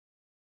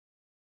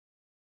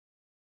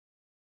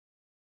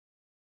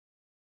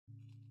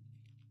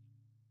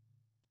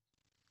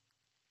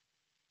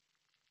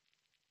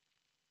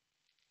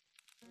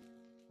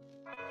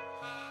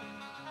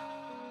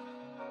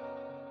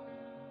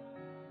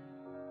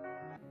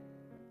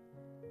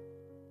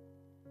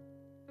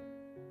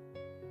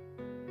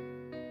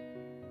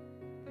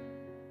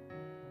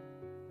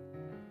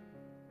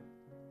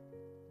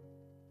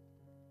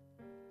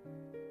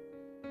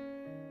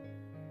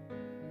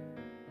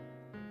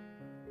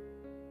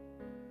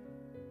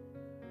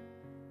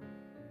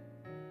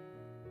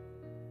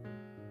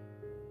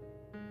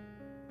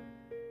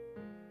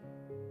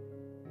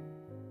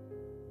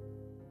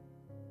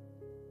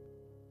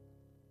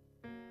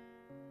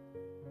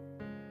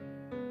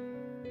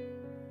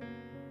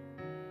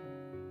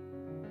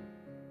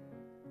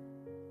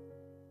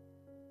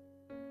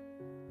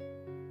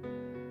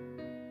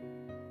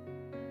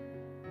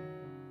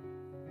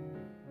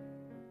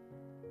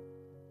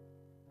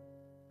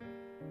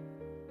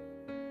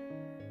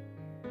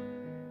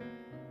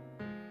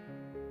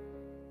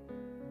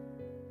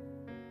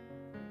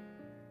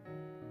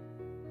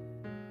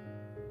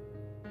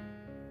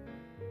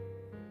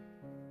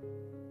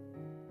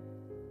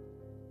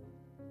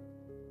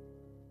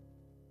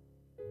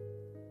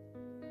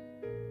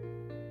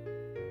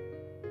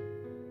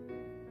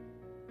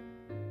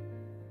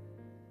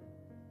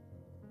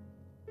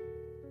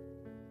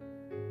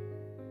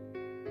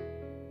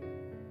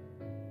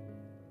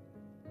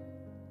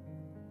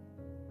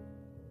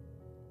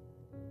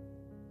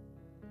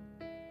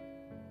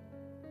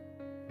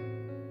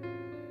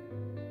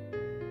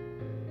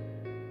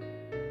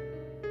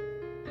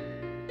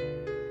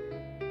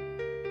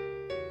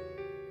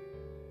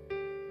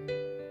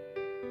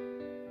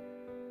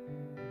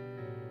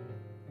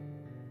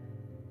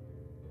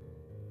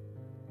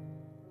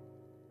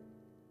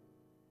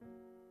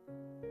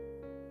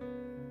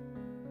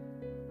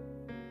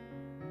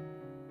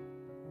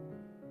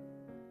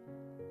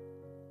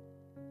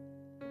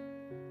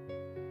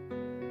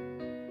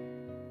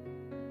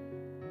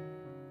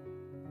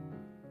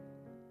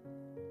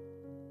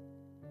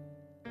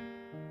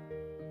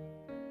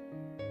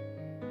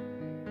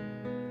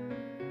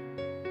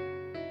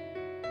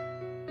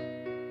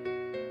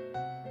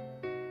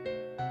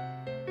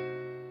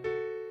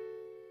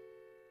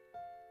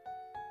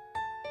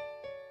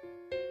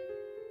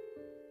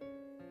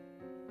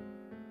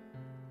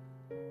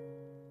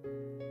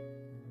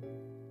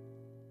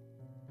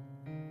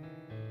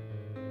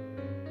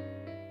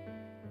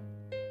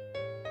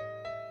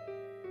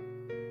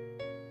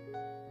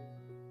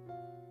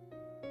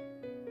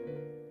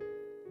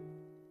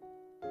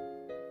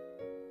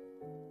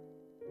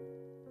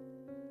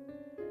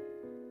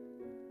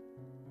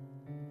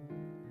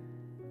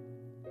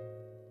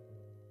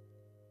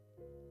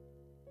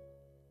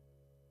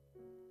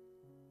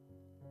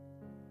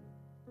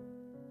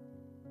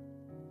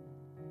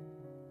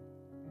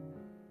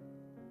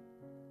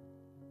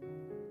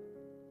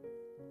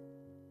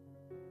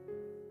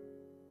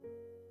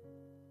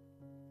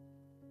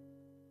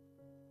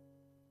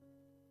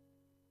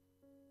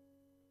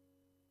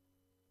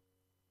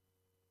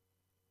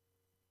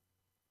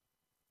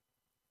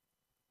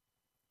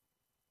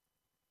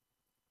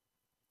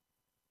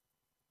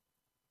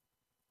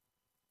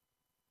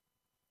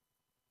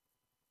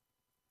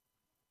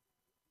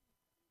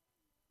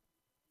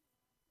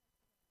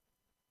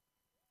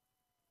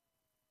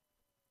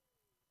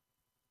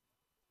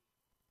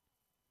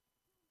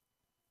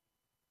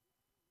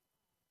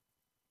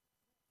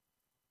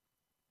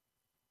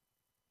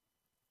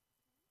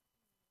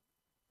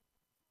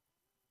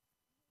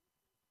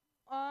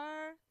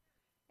Are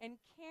and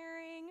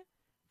caring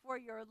for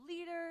your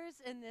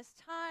leaders in this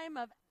time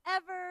of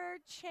ever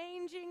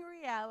changing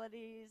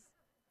realities.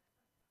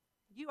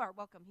 You are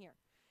welcome here.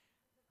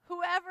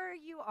 Whoever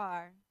you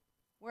are,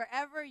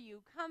 wherever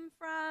you come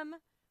from,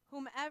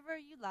 whomever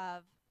you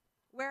love,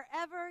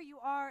 wherever you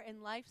are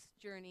in life's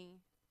journey,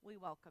 we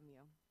welcome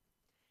you.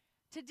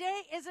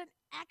 Today is an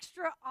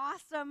extra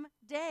awesome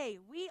day.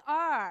 We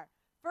are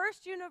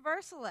First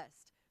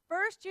Universalist,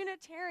 First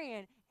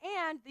Unitarian,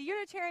 and the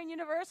Unitarian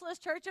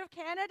Universalist Church of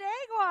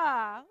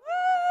Canandaigua.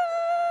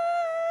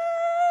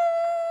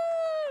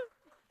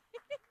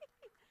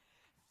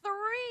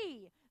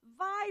 Three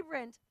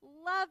vibrant,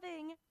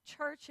 loving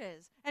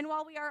churches. And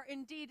while we are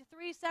indeed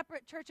three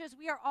separate churches,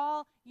 we are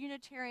all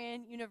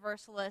Unitarian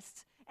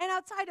Universalists. And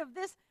outside of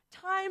this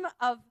time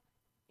of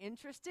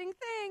interesting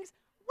things,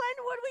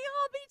 when would we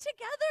all be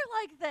together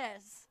like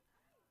this?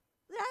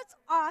 That's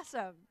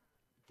awesome.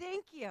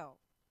 Thank you.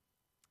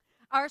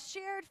 Our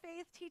shared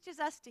faith teaches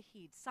us to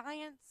heed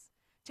science,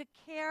 to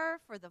care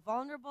for the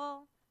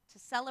vulnerable, to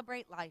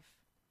celebrate life,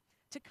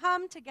 to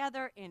come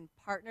together in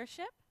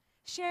partnership,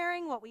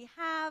 sharing what we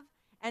have.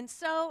 And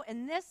so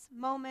in this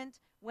moment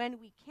when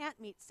we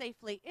can't meet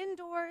safely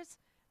indoors,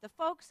 the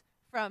folks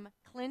from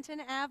Clinton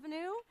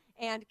Avenue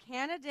and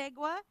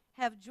Canandaigua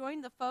have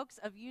joined the folks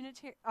of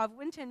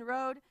Winton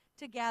Road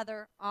to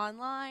gather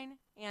online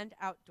and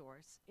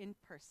outdoors in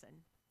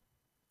person.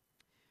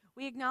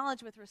 We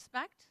acknowledge with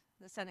respect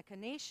the Seneca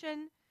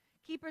Nation,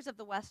 keepers of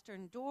the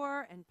Western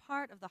Door, and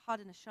part of the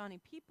Haudenosaunee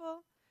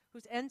people,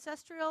 whose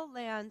ancestral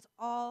lands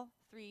all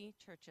three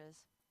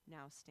churches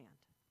now stand.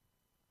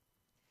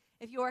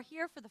 If you are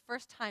here for the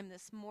first time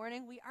this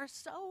morning, we are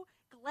so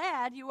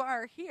glad you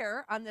are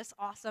here on this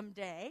awesome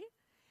day.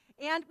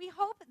 And we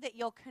hope that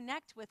you'll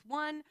connect with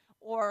one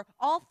or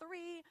all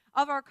three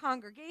of our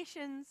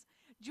congregations,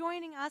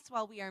 joining us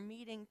while we are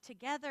meeting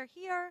together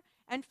here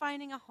and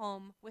finding a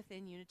home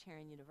within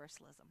Unitarian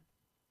Universalism.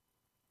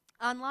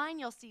 Online,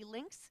 you'll see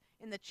links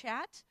in the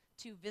chat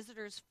to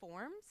visitors'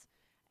 forms.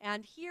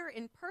 And here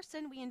in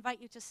person, we invite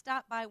you to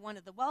stop by one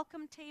of the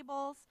welcome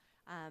tables.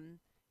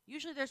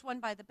 Usually there's one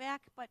by the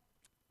back, but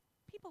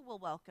people will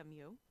welcome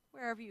you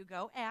wherever you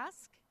go.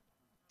 Ask.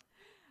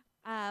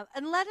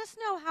 And let us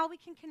know how we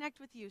can connect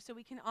with you so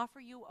we can offer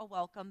you a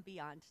welcome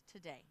beyond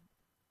today.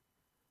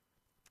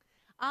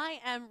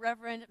 I am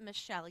Reverend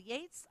Michelle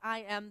Yates. I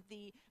am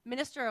the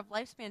Minister of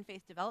Lifespan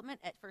Faith Development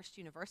at First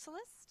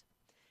Universalist.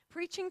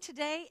 Preaching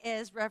today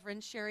is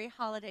Reverend Sherry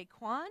Holiday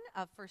Kwan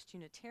of First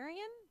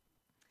Unitarian.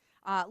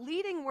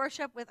 Leading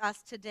worship with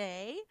us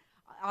today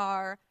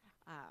are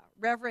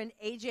Reverend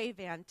A.J.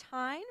 Van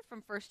Tyne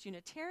from First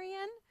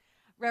Unitarian,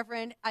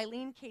 Reverend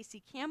Eileen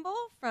Casey Campbell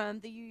from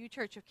the UU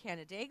Church of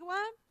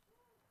Canandaigua.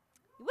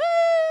 Woo!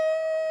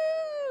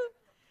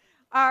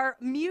 Our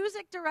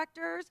music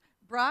directors,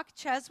 Brock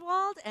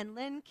Cheswald and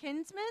Lynn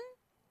Kinsman.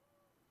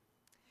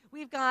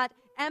 We've got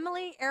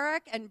Emily,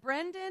 Eric, and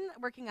Brendan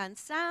working on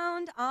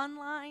sound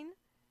online.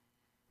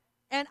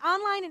 And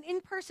online and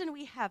in person,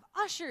 we have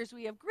ushers,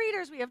 we have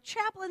greeters, we have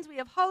chaplains, we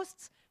have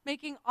hosts,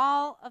 making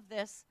all of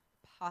this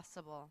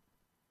possible.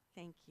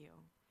 Thank you.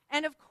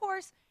 And of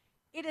course,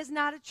 it is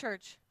not a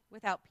church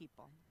without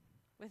people,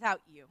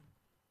 without you.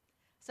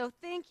 So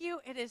thank you.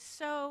 It is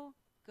so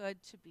good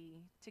to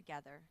be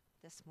together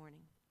this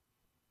morning.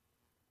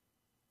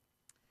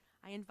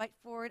 I invite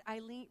forward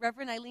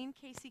Reverend Eileen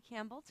Casey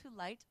Campbell to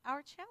light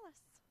our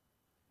chalice,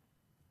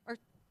 or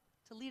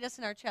to lead us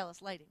in our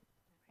chalice lighting.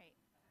 Great.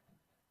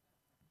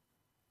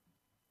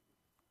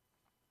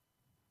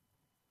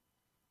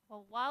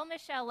 Well, while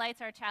Michelle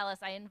lights our chalice,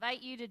 I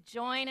invite you to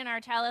join in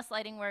our chalice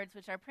lighting words,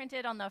 which are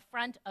printed on the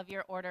front of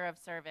your order of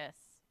service.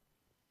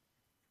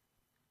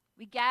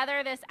 We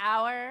gather this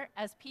hour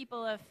as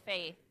people of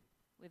faith,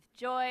 with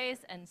joys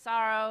and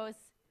sorrows,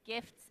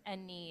 gifts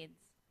and needs.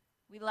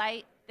 We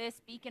light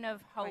this beacon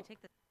of hope,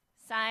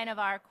 sign of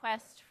our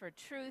quest for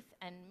truth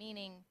and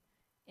meaning,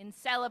 in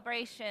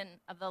celebration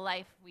of the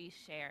life we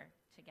share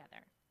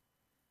together.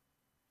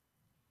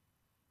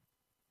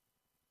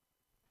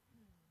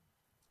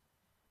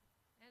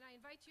 And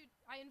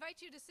I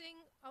invite you to sing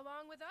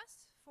along with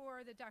us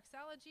for the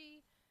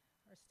doxology,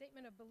 or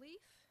statement of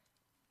belief,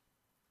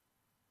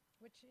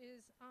 which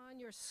is on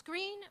your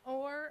screen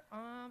or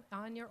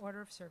on your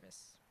order of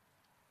service.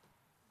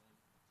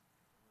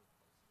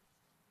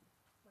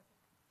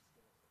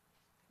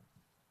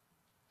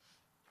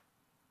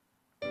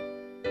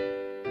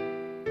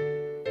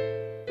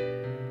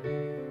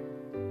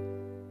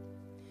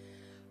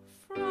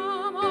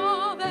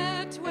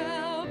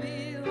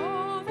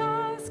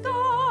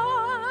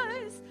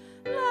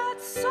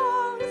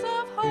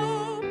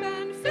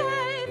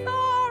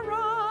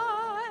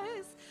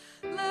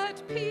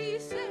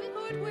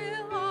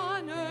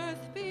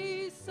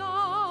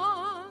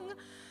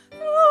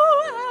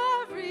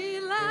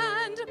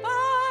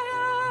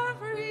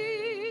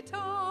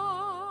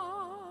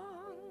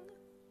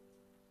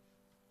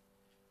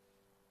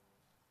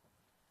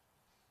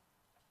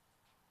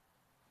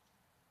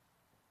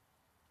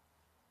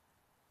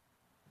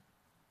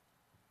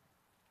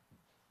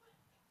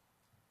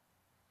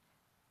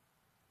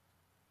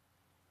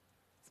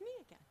 Me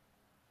again.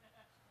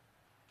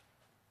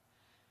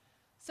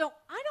 So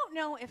I don't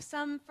know if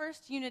some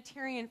First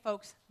Unitarian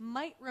folks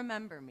might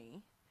remember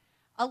me.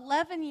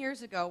 11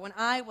 years ago, when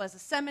I was a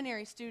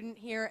seminary student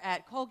here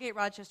at Colgate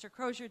Rochester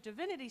Crozier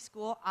Divinity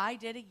School, I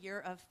did a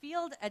year of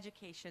field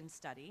education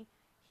study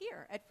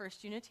here at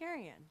First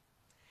Unitarian.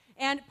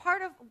 And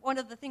one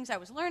of the things I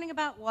was learning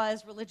about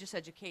was religious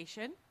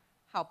education.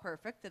 How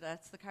perfect that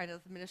that's the kind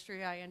of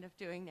ministry I end up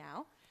doing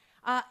now.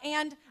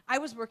 And I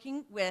was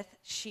working with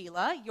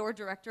Sheila, your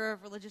director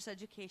of religious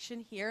education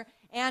here,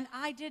 and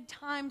I did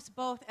times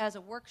both as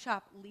a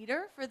workshop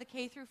leader for the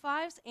K through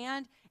 5s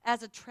and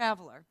as a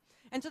traveler.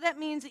 And so that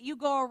means that you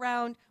go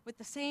around with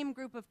the same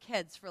group of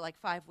kids for like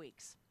 5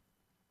 weeks.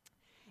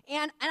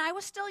 And I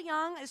was still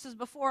young. This was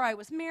before I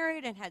was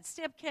married and had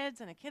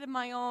stepkids and a kid of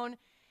my own.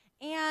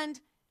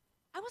 And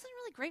I wasn't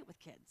really great with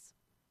kids.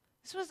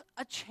 This was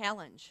a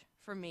challenge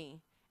for me.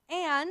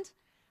 And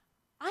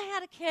I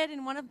had a kid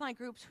in one of my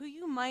groups who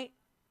you might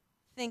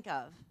think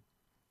of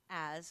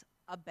as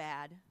a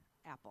bad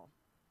apple.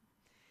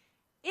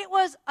 It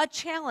was a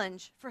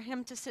challenge for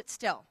him to sit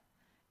still.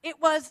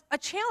 It was a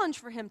challenge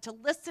for him to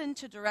listen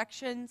to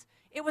directions.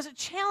 It was a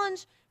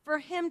challenge for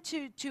him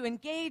to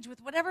engage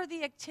with whatever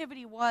the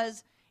activity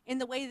was in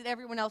the way that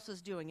everyone else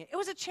was doing it. It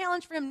was a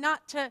challenge for him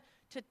not to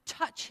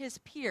touch his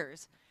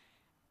peers.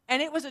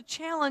 And it was a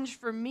challenge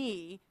for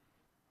me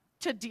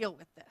to deal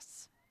with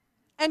this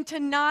and to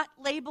not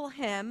label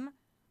him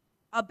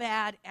a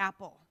bad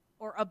apple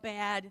or a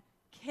bad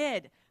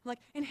kid. I'm like,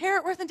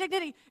 inherent worth and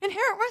dignity,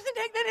 inherent worth and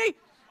dignity.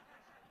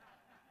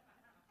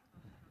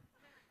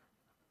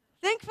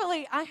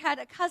 Thankfully, I had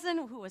a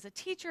cousin who was a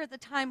teacher at the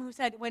time who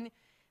said,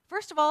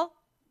 first of all,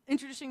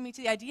 introducing me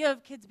to the idea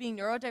of kids being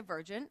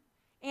neurodivergent,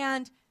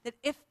 and that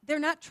if they're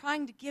not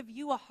trying to give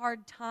you a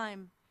hard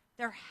time,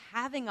 they're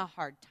having a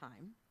hard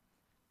time,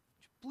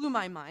 which blew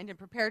my mind and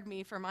prepared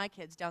me for my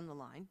kids down the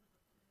line.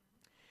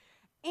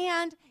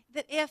 And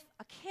that if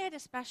a kid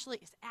especially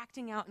is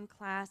acting out in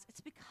class,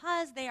 it's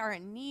because they are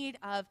in need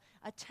of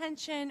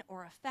attention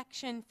or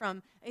affection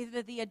from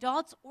either the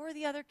adults or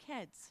the other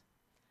kids.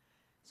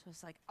 So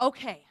it's like,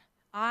 okay,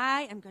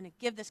 I am going to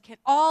give this kid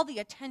all the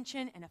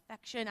attention and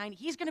affection.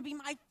 He's going to be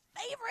my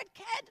favorite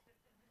kid.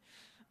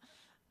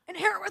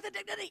 Inherit with the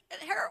dignity,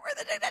 inherit with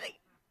the dignity.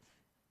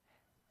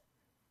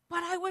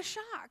 But I was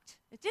shocked.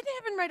 It didn't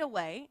happen right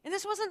away, and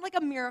this wasn't like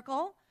a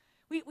miracle.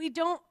 We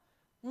don't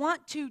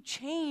want to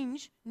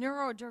change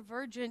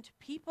neurodivergent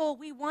people.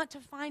 We want to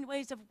find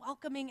ways of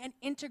welcoming and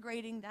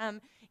integrating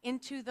them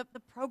into the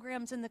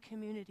programs in the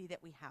community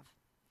that we have.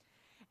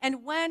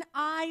 And when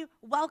I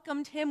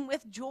welcomed him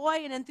with joy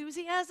and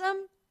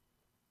enthusiasm,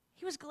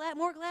 he was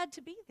more glad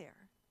to be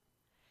there.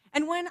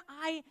 And when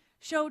I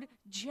showed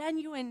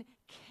genuine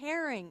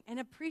caring and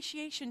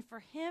appreciation for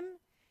him,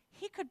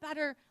 he could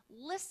better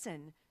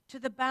listen to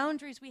the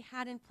boundaries we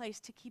had in place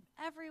to keep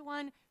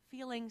everyone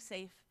feeling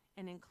safe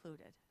and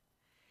included.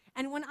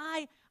 And when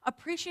I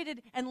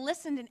appreciated and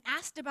listened and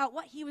asked about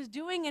what he was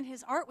doing in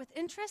his art with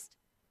interest,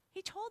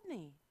 he told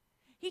me.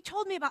 He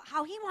told me about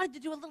how he wanted to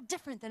do a little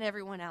different than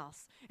everyone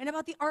else and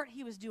about the art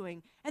he was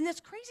doing. And this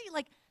crazy,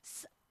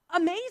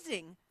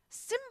 amazing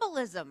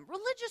symbolism,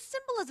 religious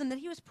symbolism that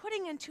he was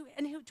putting into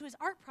his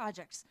art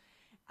projects.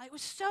 It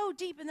was so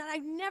deep and that I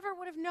never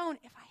would have known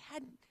if I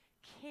hadn't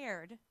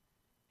cared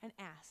and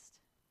asked.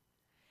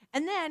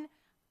 And then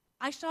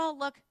I saw a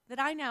look that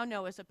I now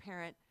know as a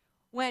parent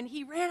when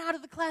he ran out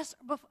of the class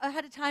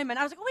ahead of time, and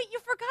I was like, oh, wait, you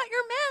forgot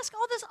your mask,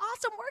 all this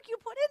awesome work you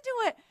put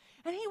into it.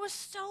 And he was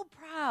so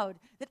proud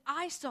that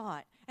I saw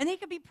it, and he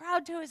could be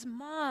proud to his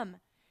mom.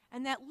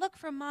 And that look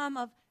from mom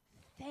of,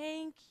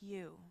 thank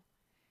you.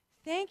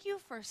 Thank you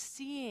for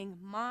seeing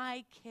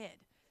my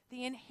kid,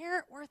 the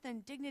inherent worth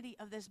and dignity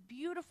of this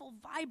beautiful,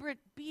 vibrant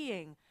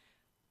being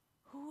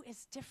who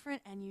is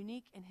different and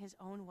unique in his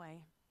own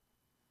way.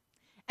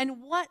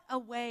 And what a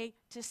way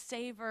to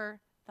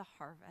savor the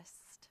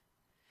harvest.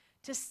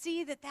 To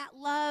see that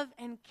love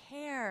and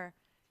care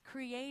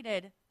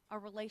created a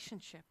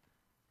relationship.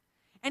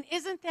 And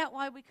isn't that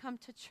why we come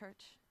to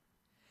church?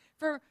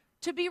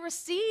 To be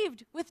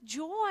received with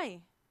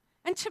joy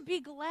and to be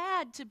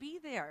glad to be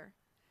there.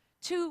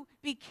 To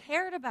be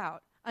cared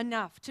about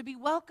enough, to be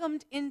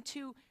welcomed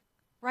into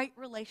right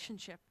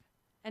relationship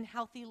and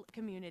healthy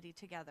community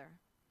together.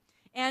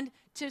 And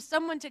to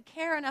someone to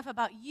care enough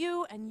about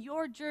you and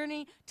your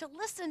journey, to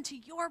listen to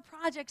your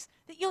projects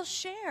that you'll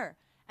share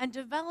and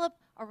develop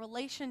a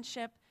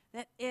relationship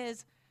that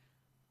is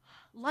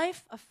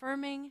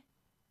life-affirming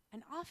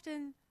and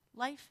often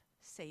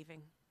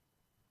life-saving.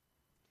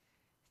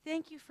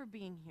 Thank you for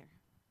being here.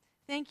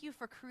 Thank you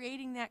for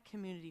creating that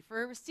community,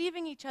 for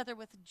receiving each other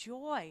with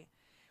joy,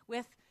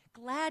 with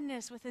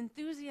gladness, with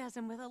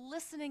enthusiasm, with a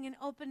listening and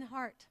open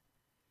heart,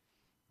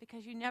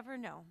 because you never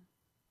know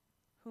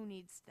who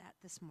needs that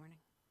this morning.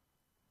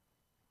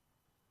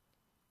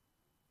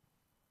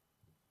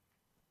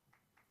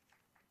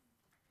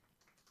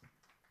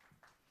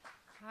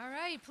 All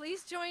right,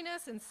 please join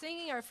us in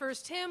singing our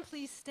first hymn.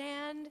 Please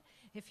stand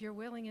if you're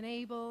willing and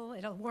able.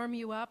 It'll warm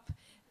you up.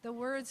 The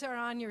words are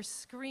on your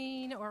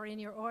screen or in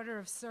your order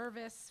of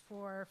service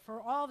for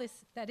all this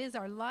that is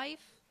our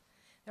life.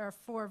 There are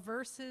 4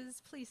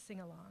 verses. Please sing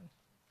along.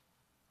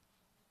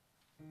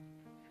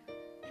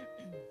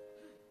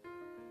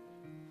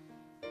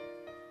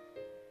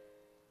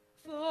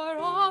 For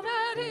all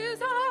that is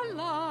our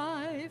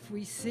life,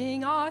 we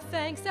sing our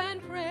thanks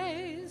and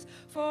praise.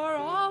 For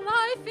all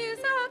life is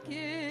a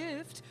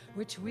gift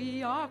which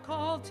we are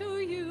called to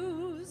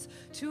use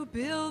to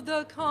build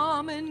the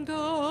common good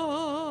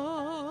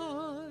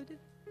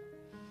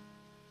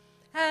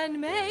and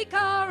make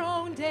our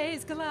own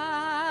days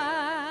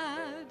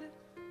glad.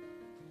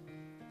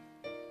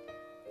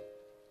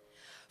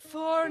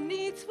 For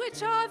needs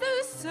which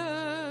others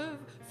serve,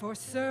 for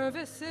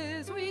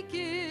services we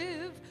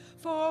give,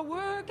 for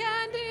work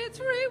and its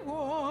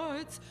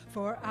rewards,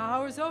 for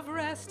hours of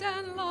rest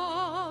and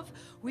love,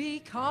 we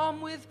come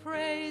with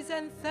praise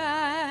and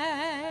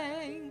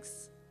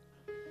thanks.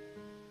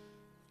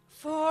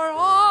 For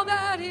all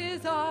that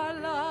is our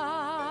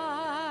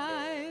life.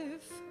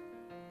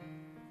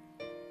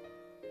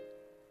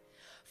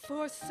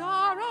 For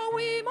sorrow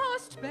we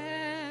must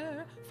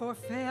bear, for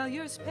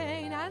failures,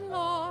 pain, and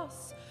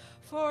loss,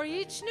 for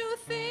each new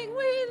thing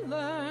we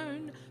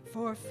learn,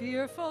 for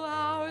fearful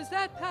hours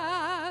that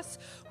pass,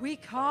 we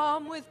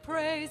come with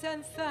praise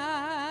and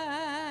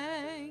thanks.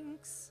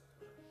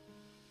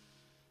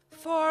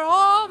 For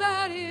all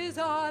that is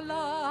our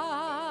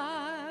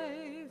life.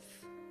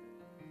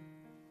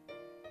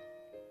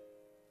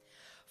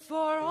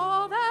 For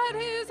all that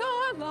is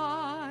our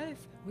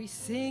life, we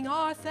sing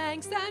our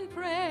thanks and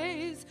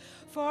praise.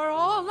 For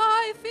all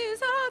life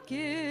is a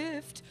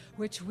gift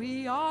which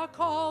we are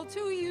called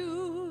to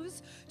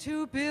use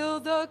to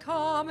build the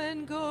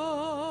common good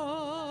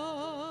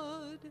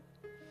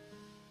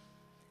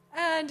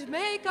and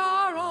make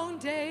our own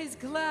days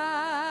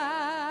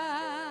glad.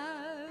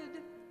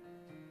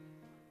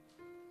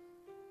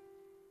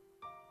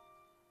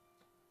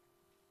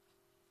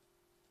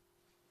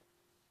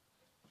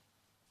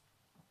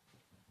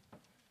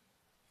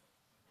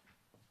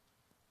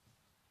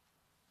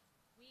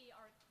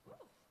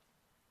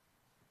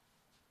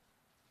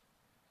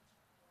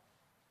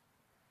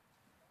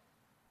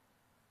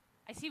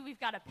 I see we've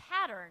got a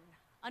pattern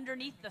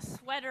underneath the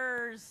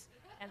sweaters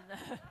and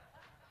the...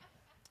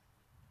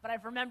 But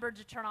I've remembered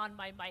to turn on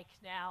my mic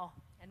now,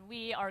 and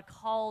we are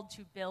called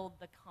to build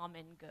the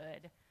common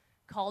good,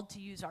 called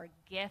to use our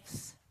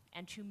gifts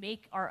and to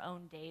make our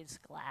own days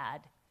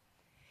glad.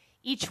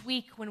 Each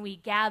week when we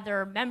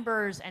gather,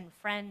 members and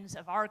friends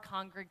of our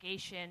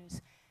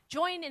congregations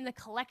join in the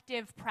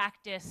collective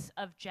practice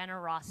of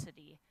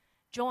generosity.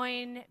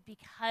 Join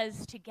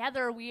because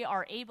together we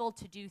are able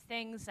to do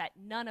things that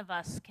none of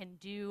us can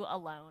do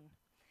alone.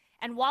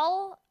 And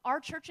while our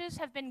churches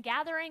have been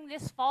gathering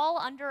this fall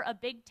under a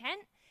big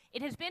tent,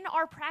 it has been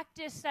our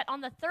practice that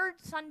on the third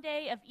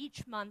Sunday of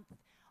each month,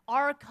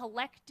 our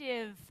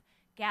collective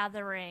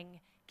gathering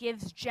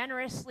gives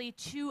generously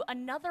to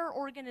another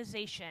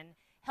organization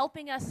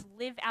helping us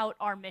live out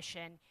our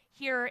mission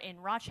here in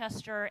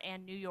Rochester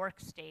and New York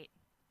State.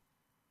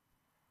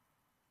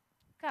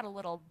 Got a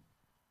little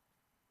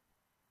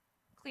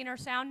cleaner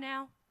sound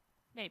now?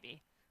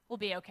 Maybe. We'll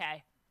be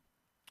okay.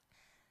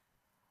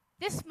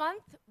 This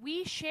month,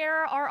 we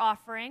share our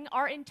offering.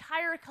 Our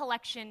entire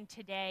collection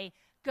today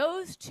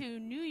goes to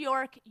New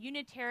York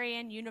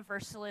Unitarian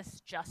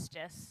Universalist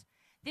Justice.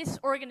 This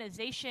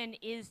organization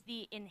is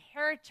the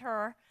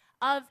inheritor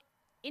of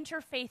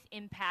Interfaith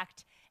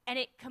Impact, and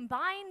it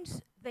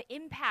combines the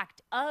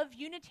impact of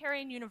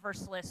Unitarian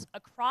Universalists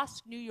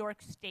across New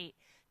York State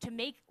to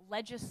make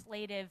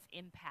legislative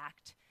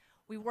impact.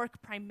 We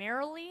work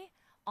primarily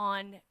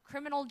on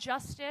criminal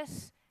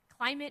justice,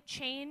 climate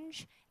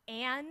change,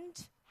 and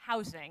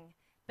housing.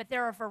 But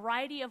there are a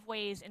variety of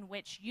ways in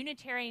which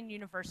Unitarian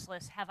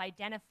Universalists have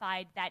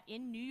identified that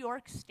in New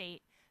York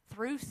State,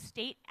 through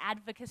state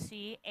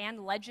advocacy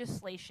and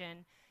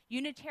legislation,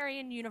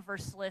 Unitarian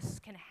Universalists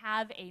can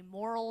have a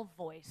moral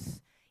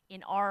voice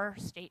in our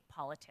state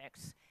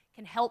politics,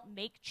 can help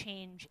make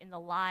change in the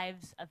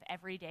lives of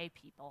everyday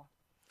people.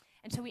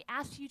 And so we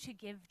ask you to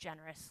give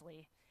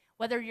generously.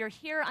 Whether you're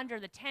here under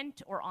the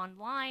tent or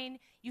online,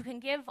 you can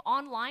give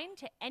online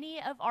to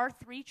any of our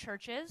 3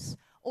 churches,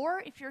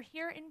 or if you're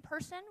here in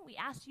person, we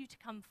ask you to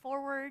come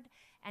forward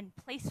and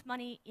place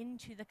money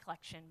into the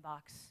collection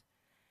box.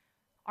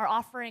 Our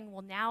offering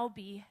will now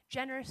be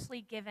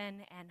generously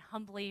given and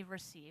humbly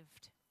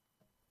received.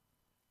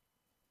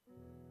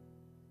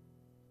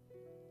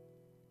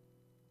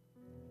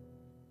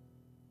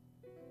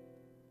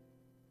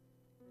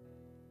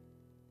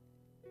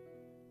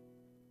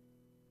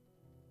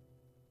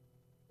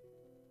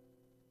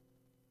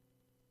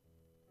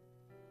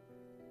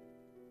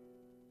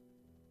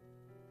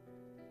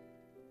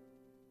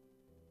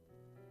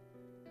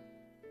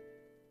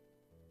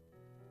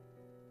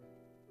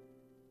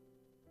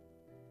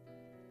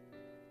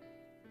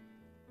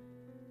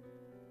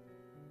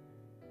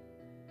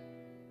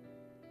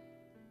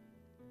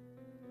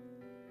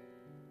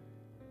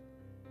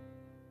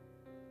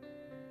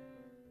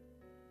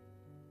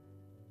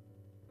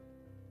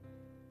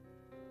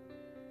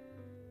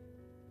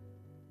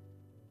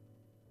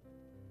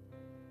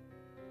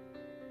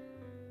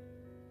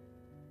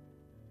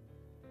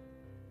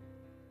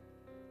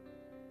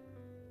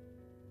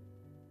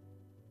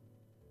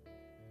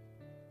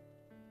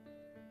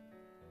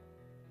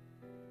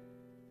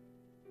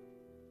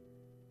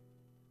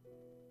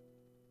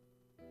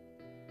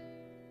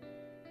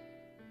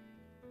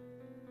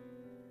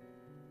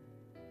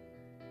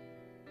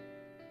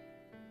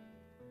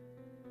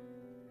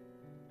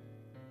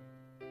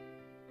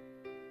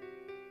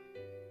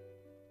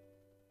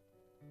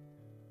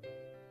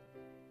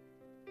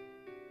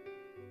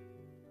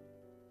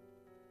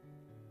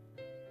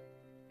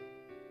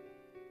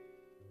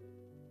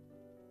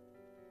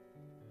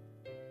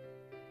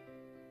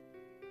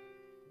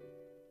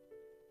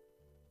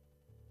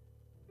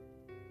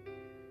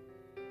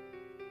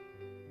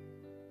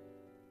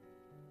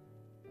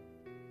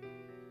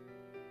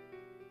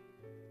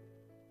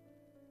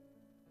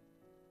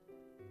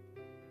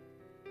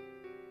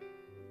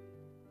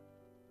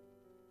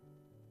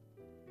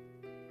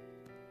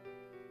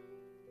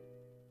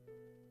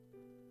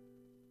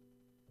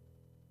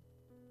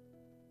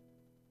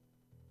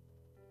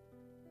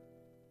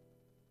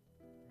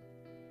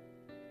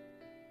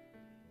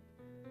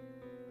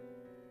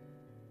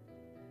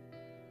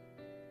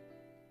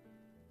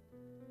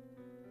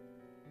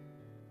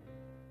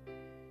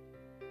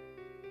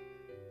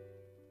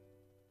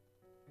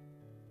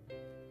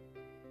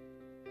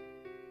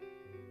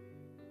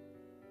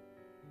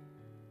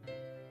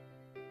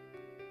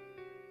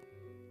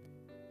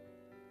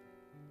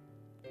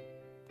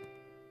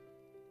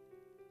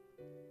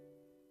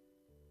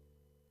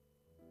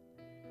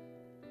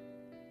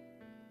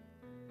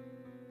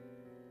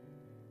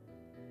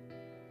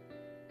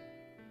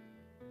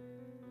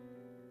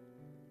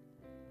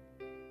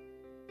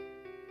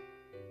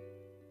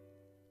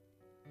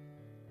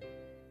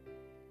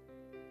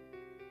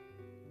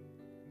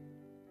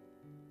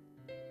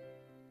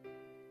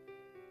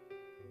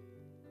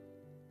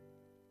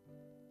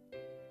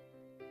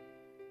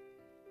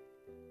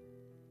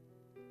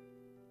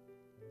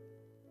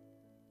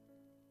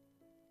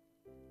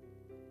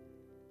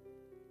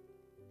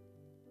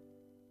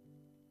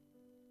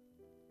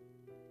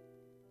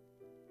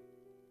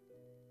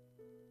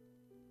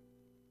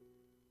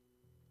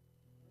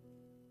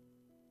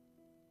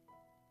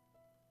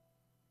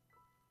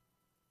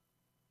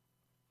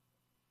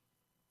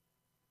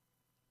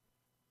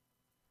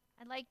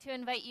 like to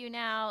invite you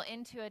now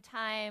into a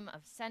time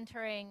of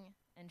centering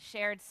and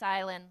shared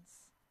silence,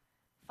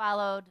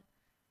 followed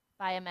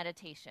by a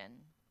meditation.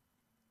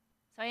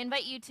 So I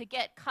invite you to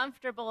get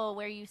comfortable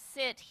where you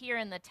sit here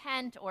in the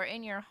tent or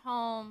in your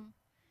home,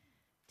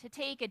 to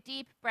take a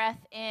deep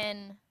breath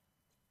in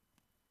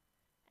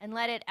and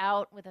let it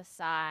out with a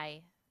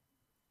sigh.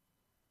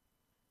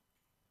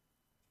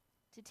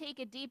 To take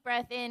a deep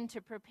breath in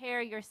to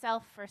prepare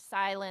yourself for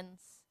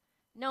silence,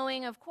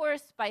 knowing, of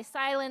course, by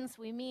silence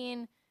we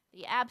mean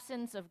the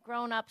absence of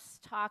grown-ups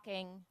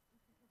talking,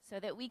 so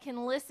that we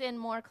can listen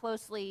more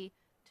closely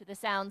to the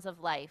sounds of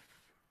life.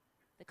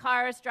 The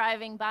cars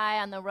driving by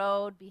on the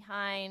road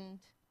behind,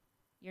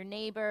 your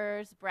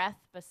neighbor's breath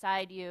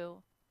beside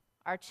you,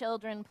 our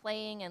children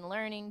playing and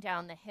learning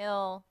down the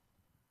hill,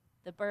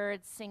 the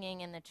birds singing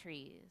in the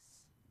trees.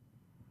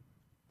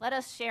 Let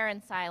us share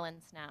in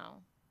silence now.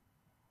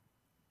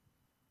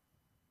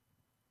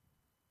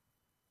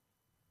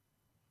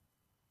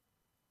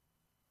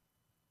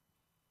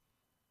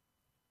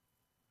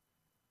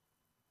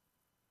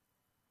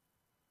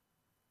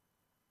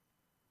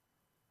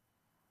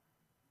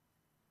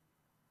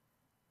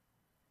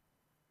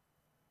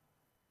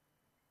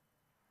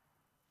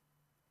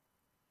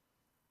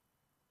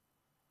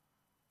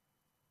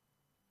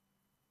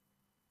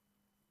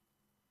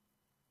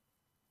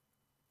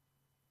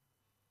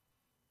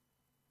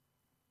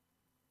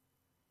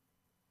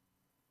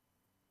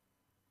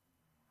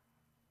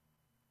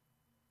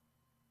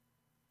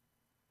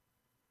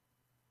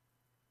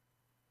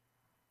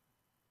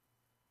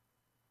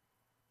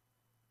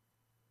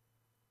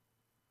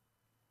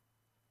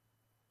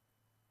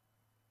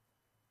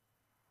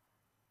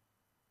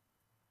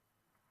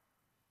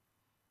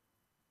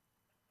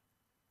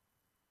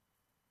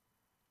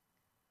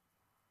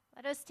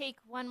 Let us take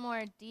one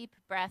more deep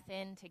breath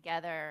in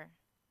together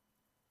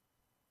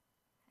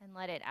and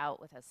let it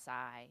out with a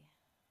sigh.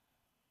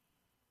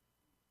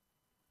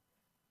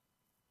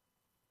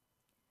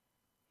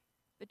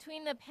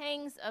 Between the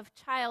pangs of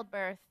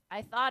childbirth,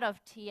 I thought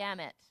of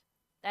Tiamat,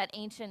 that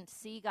ancient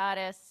sea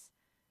goddess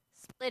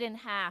split in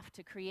half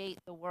to create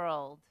the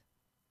world.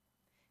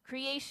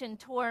 Creation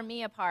tore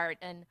me apart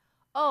and,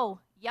 oh,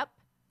 yep,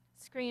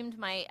 screamed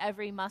my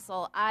every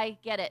muscle, I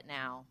get it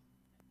now.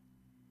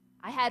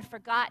 I had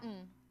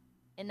forgotten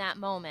in that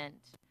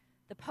moment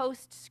the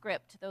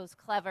postscript those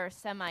clever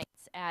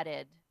Semites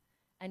added,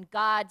 and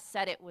God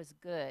said it was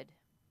good.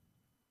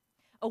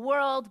 A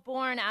world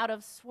born out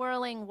of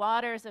swirling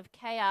waters of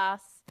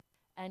chaos,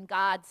 and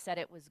God said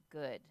it was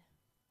good.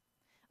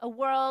 A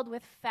world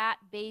with fat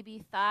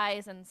baby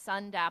thighs and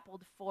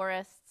sun-dappled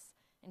forests,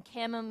 and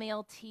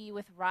chamomile tea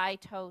with rye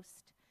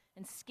toast,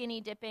 and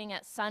skinny dipping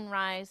at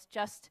sunrise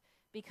just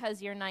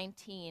because you're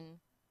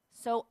 19.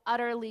 So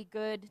utterly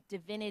good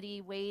divinity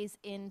weighs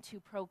in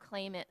to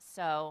proclaim it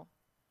so.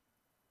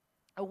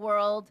 A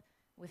world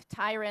with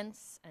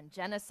tyrants and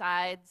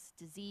genocides,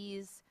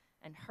 disease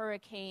and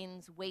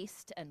hurricanes,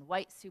 waste and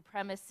white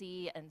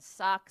supremacy, and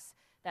socks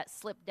that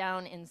slip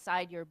down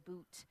inside your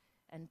boot,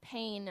 and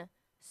pain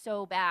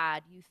so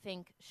bad you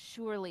think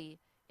surely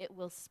it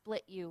will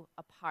split you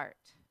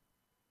apart.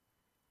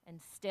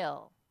 And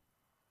still,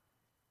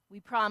 we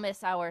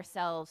promise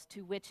ourselves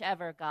to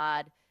whichever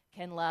God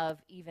can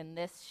love even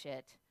this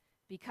shit,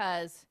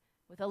 because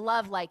with a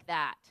love like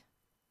that,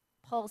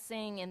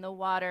 pulsing in the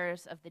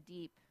waters of the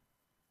deep,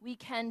 we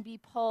can be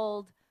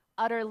pulled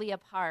utterly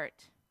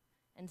apart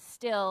and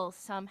still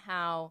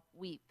somehow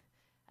weep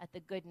at the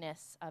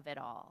goodness of it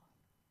all.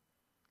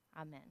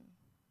 Amen.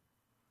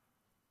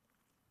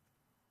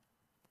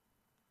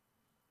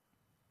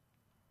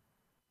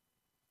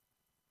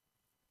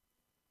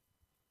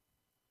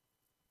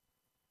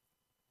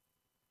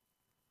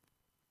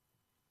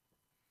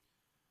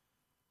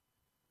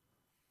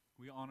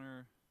 We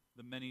honor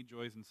the many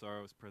joys and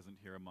sorrows present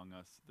here among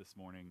us this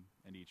morning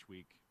and each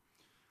week.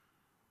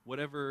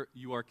 Whatever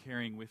you are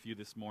carrying with you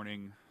this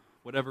morning,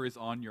 whatever is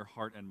on your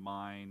heart and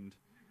mind,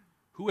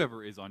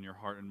 whoever is on your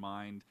heart and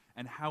mind,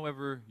 and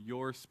however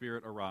your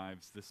spirit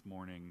arrives this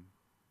morning,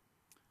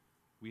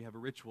 we have a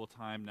ritual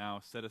time now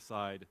set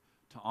aside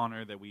to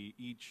honor that we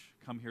each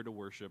come here to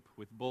worship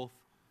with both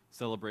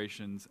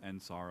celebrations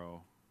and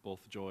sorrow,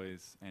 both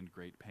joys and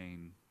great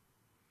pain.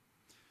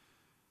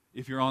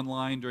 If you're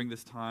online during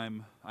this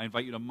time, I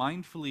invite you to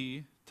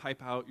mindfully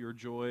type out your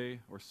joy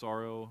or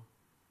sorrow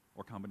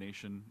or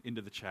combination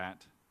into the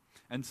chat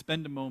and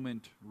spend a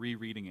moment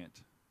rereading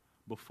it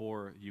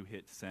before you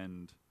hit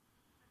send,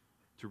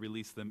 to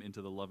release them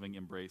into the loving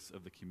embrace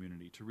of the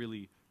community, to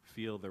really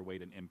feel their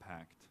weight and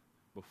impact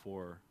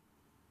before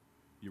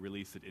you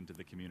release it into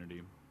the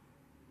community.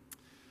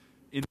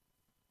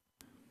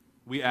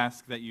 We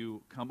ask that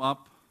you come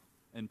up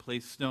and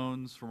place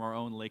stones from our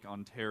own Lake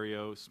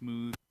Ontario,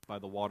 smooth by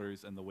the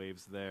waters and the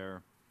waves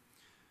there,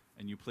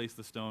 and you place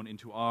the stone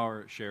into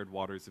our shared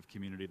waters of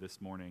community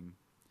this morning.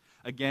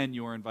 Again,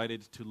 you are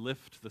invited to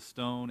lift the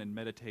stone and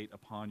meditate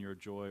upon your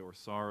joy or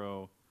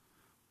sorrow,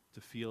 to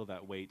feel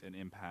that weight and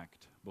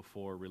impact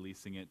before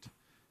releasing it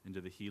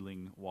into the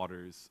healing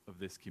waters of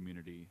this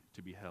community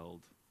to be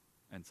held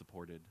and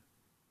supported.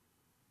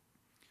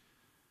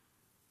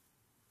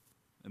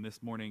 And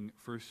this morning,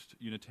 First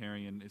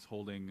Unitarian is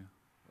holding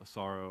a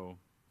sorrow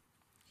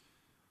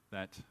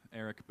that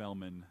Eric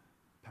Bellman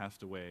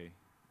passed away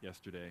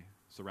yesterday,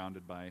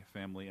 surrounded by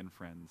family and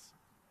friends.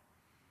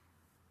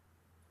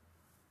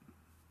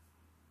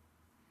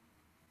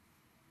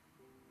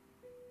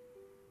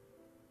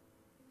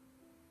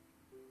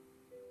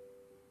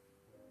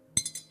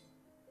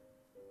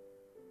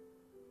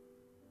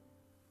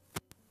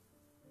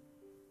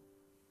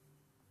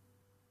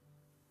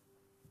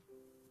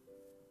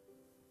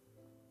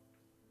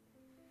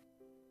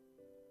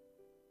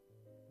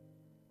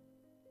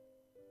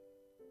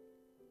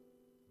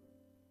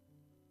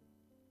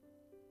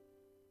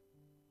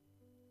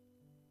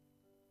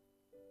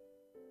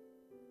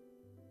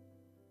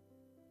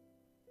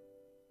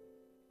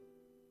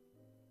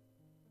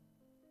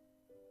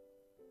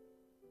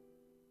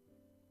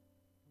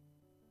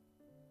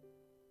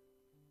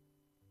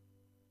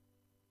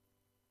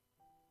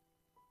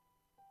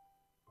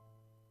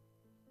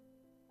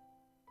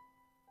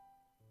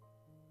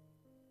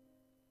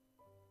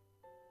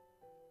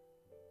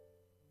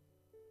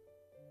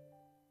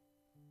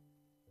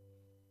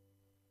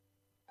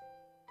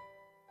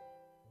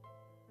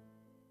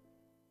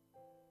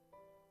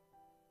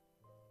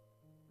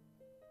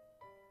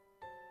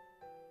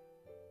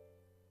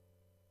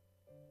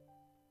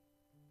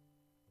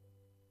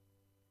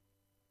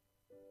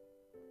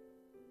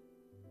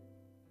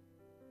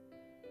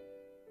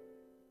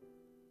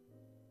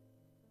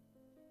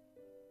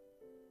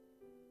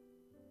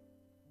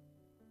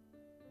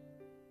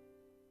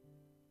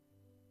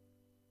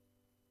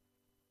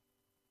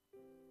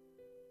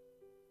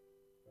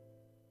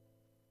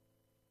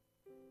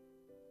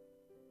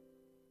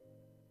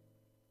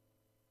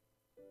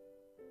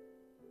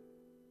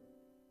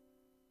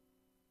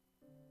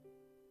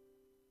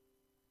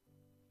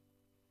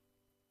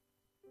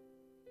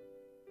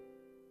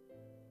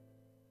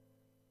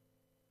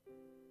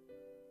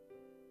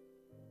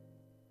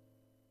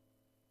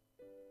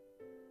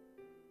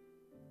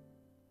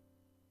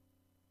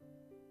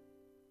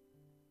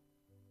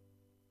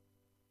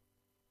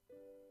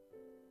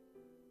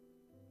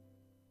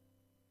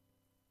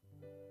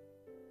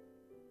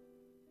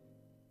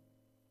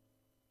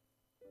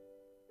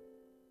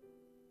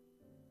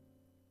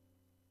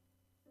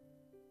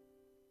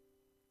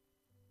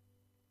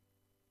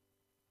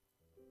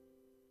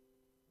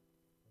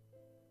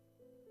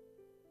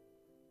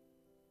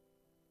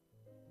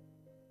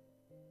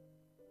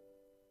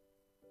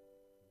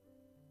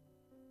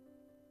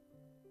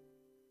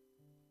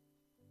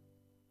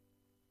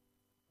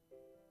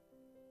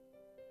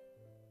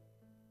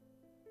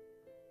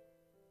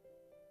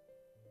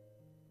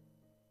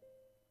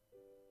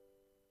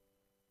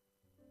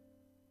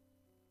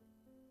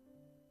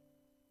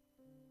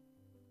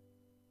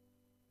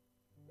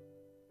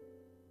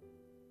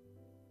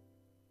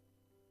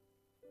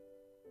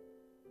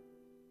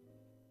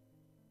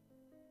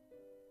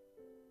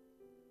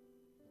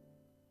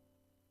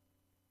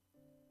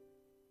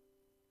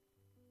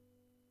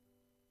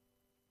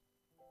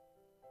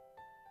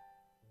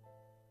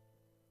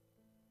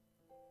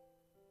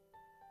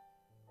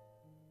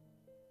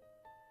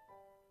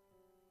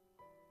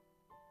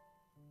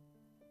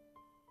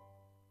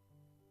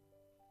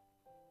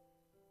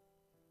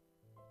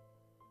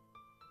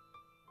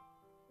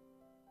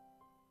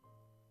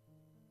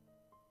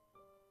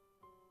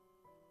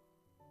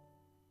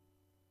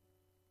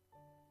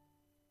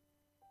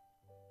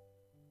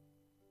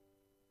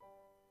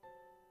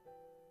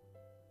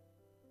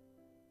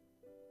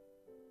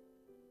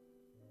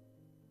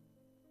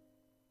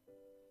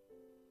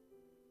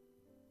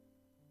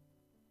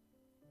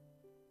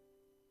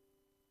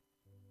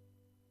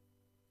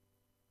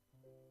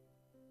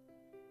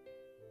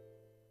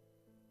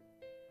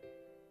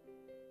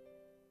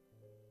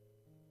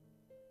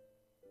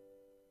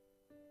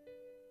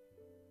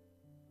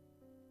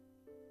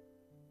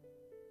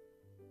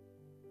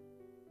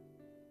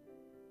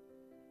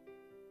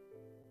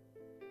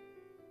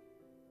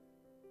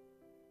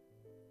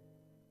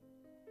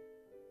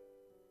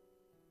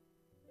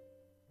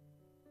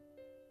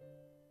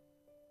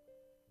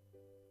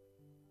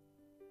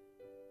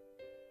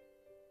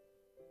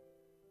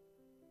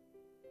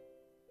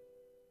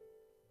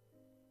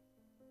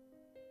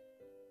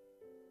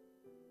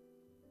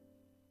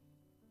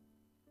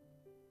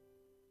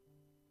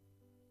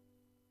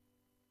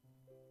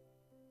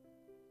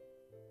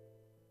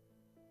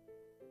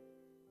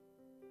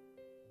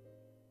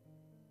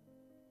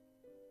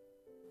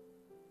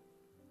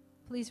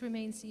 Please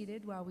remain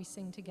seated while we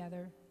sing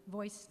together,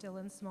 voice still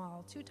and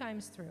small, 2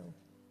 times through.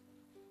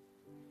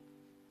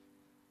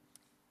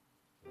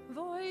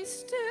 Voice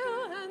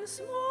still and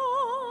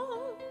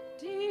small,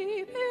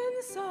 deep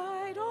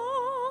inside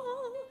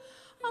all,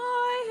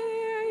 I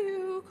hear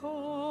you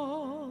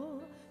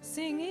call,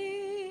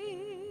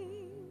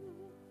 singing.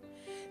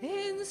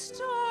 In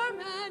storm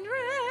and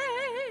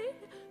rain,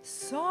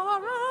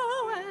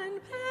 sorrow and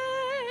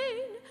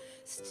pain,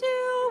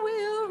 still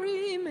will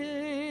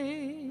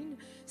remain,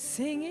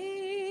 singing.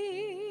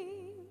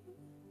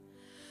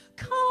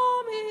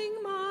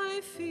 Calming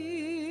my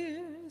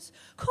fears,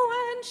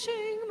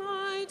 quenching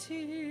my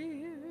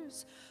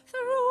tears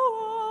through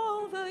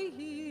all the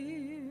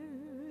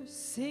years,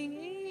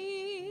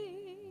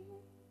 singing,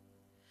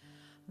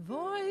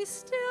 voice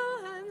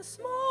still and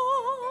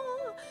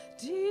small,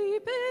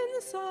 deep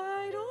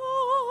inside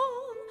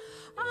all,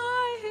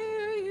 I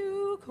hear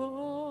you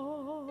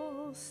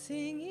call,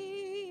 singing,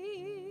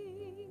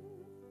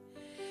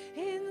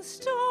 in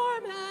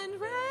storm and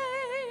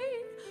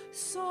rain,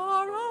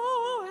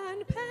 sorrow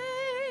and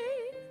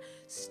pain,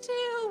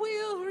 still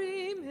we'll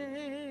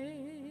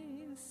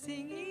remain,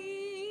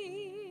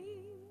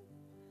 singing,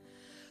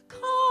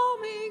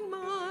 calming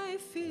my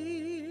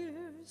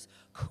fears,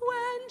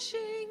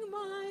 quenching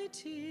my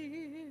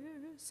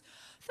tears,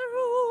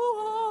 through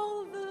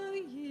all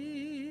the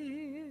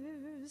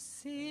years,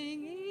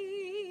 singing.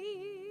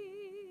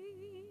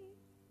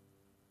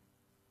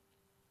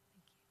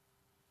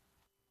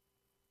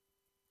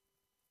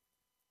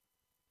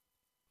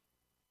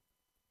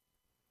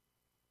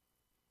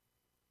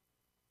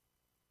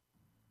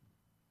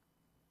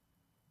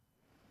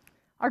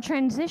 Our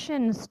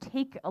transitions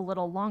take a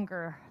little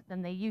longer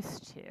than they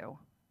used to.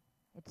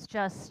 It's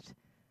just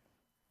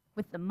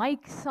with the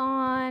mics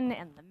on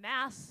and the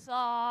masks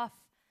off,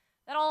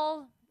 that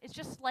all is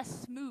just less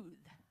smooth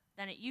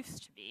than it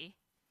used to be.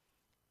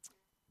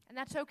 And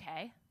that's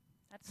okay.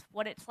 That's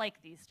what it's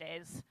like these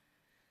days.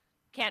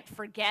 Can't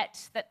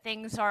forget that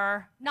things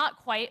are not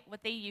quite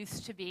what they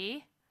used to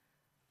be,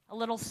 a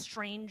little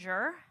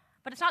stranger,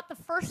 but it's not the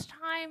first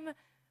time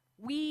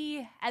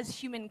we as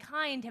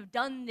humankind have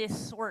done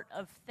this sort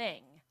of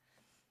thing.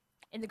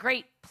 In the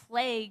Great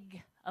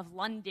Plague of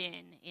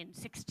London in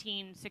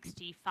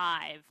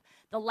 1665,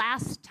 the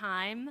last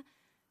time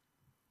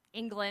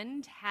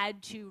England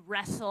had to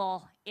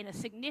wrestle in a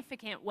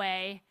significant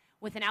way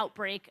with an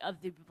outbreak of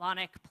the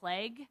bubonic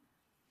plague,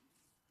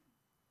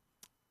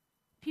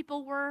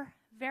 people were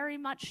very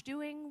much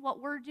doing what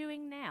we're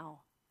doing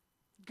now,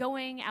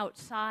 going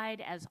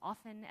outside as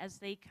often as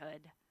they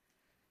could,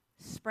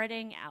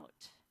 spreading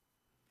out,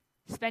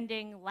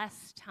 spending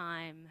less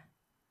time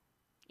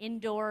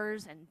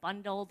indoors and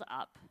bundled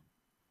up.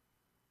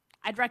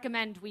 I'd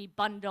recommend we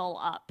bundle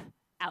up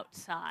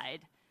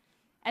outside.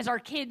 As our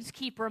kids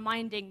keep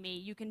reminding me,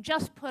 you can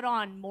just put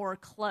on more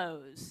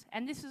clothes,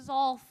 and this is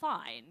all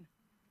fine.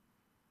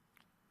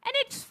 And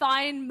it's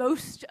fine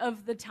most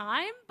of the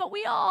time, but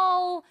we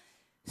all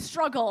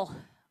struggle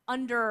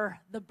under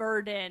the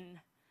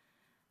burden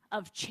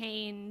of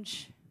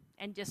change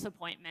and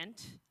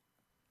disappointment.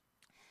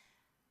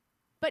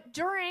 But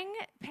during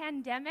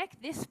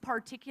this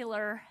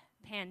particular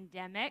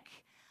pandemic,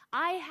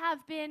 I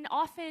have been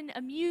often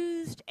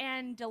amused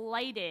and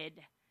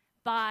delighted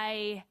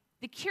by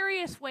the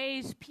curious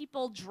ways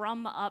people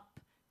drum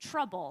up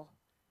trouble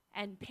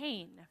and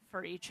pain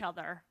for each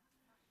other.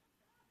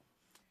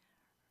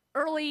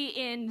 Early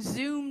in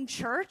Zoom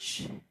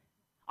church,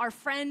 our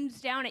friends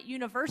down at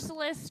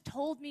Universalist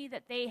told me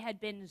that they had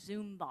been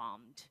Zoom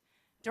bombed.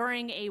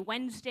 During a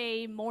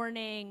Wednesday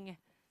morning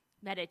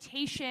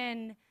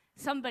meditation,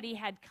 somebody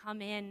had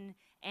come in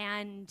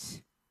and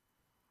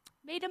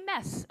made a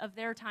mess of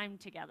their time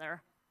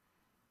together.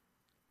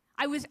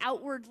 I was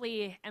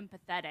outwardly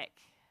empathetic,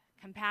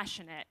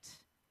 compassionate.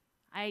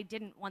 I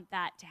didn't want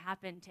that to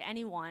happen to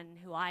anyone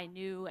who I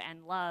knew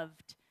and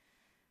loved.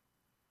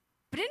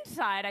 But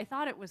inside, I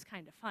thought it was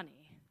kind of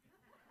funny.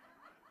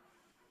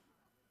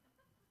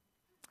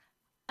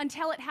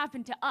 Until it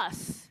happened to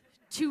us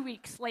 2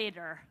 weeks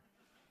later.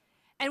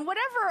 And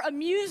whatever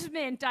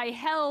amusement I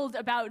held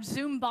about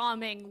Zoom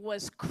bombing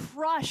was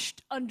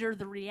crushed under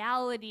the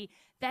reality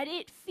that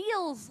it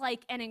feels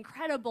like an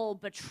incredible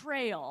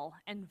betrayal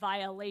and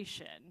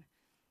violation.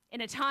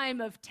 In a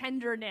time of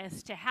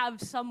tenderness, to have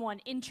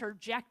someone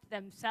interject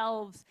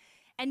themselves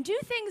and do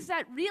things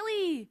that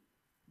really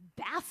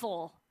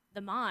baffle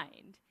the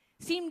mind,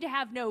 seem to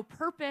have no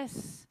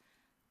purpose,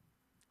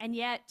 and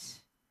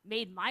yet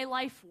made my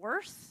life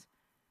worse,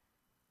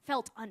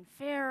 felt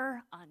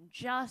unfair,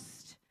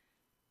 unjust.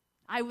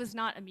 I was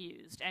not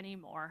amused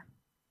anymore.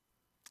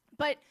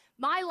 But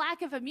my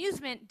lack of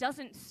amusement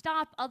doesn't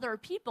stop other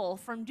people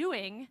from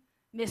doing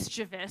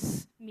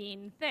mischievous,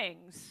 mean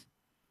things.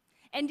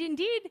 And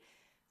indeed,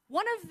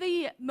 one of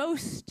the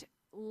most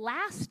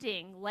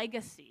lasting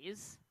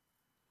legacies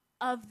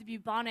of the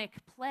bubonic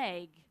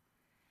plague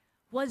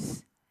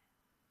was,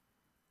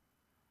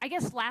 I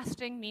guess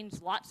lasting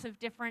means lots of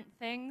different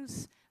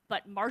things,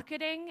 but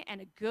marketing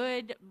and a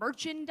good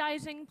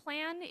merchandising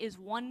plan is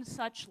one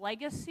such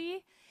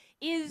legacy,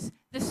 is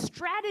the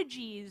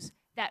strategies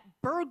that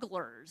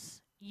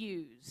burglars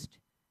used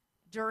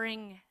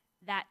during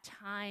that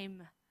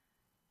time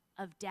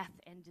of death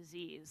and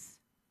disease.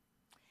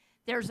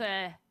 There's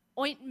a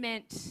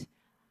ointment,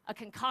 a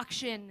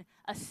concoction,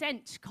 a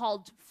scent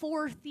called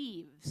Four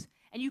Thieves,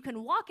 and you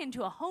can walk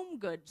into a home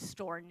goods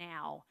store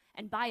now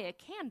and buy a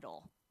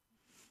candle.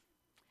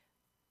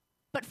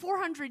 But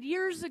 400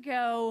 years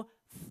ago,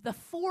 the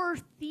Four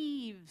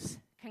Thieves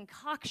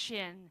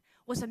concoction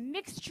was a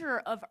mixture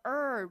of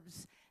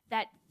herbs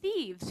that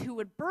thieves who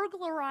would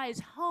burglarize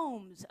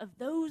homes of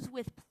those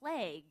with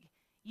plague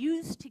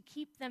used to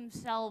keep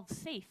themselves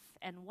safe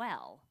and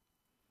well.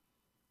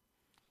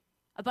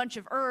 A bunch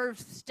of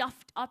herbs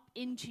stuffed up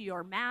into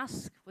your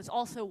mask was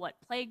also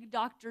what plague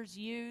doctors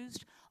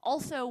used,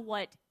 also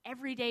what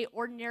everyday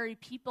ordinary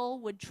people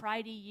would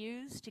try to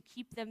use to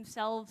keep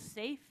themselves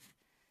safe.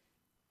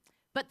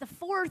 But the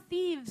four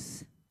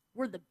thieves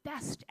were the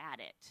best at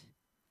it,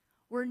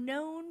 were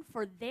known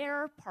for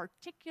their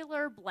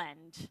particular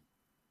blend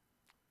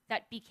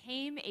that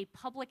became a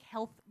public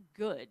health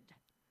good.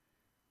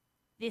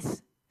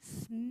 This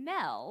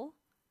smell,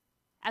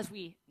 as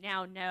we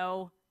now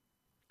know,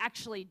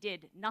 actually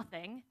did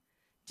nothing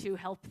to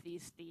help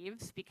these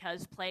thieves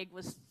because plague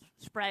was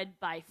spread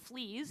by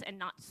fleas and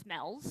not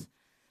smells.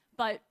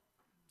 But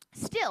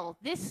still,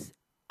 this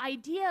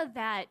idea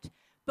that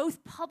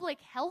both public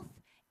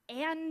health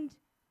and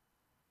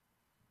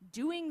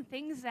doing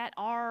things that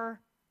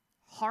are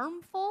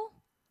harmful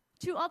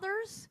to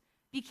others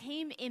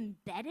became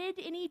embedded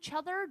in each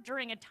other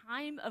during a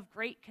time of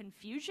great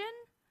confusion,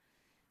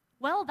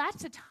 well,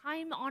 that's a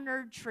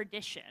time-honored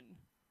tradition.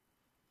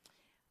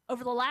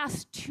 Over the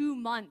last 2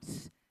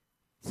 months,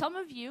 some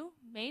of you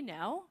may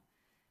know,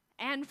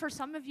 and for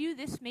some of you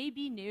this may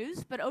be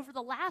news, but over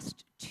the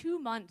last 2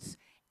 months,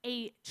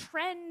 a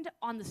trend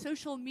on the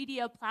social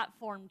media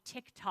platform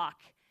TikTok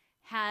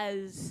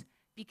has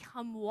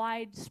become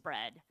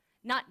widespread.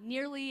 Not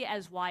nearly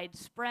as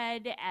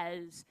widespread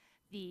as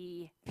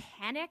the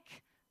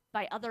panic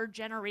by other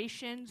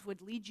generations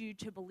would lead you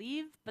to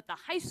believe, but the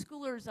high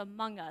schoolers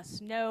among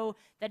us know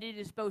that it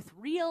is both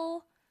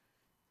real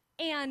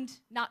and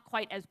not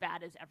quite as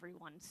bad as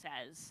everyone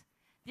says.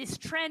 This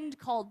trend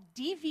called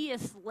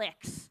devious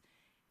licks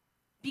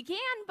began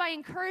by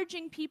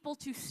encouraging people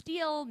to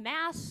steal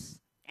masks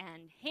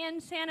and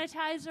hand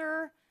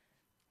sanitizer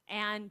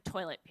and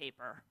toilet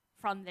paper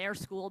from their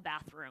school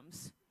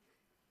bathrooms.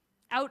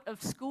 Out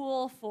of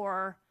school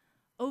for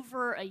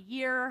over a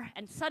year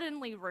and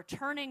suddenly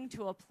returning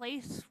to a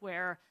place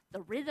where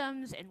the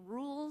rhythms and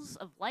rules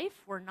of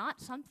life were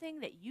not something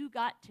that you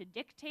got to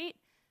dictate,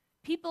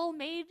 people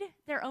made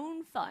their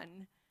own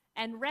fun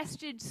and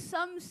wrested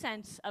some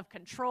sense of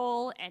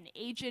control and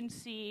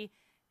agency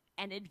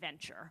and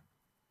adventure.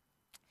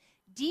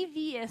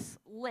 Devious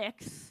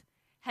licks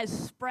has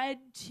spread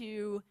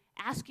to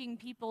asking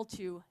people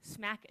to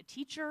smack a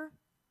teacher,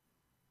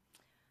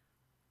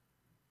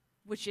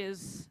 which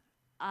is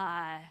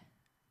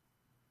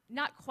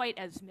not quite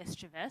as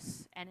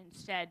mischievous and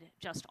instead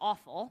just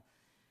awful.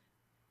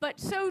 But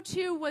so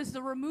too was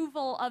the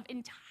removal of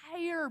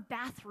entire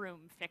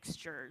bathroom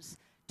fixtures,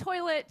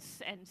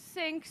 toilets and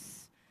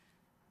sinks.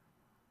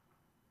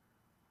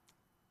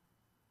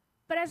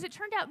 But as it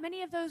turned out,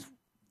 many of those,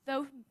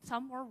 though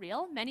some were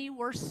real, many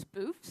were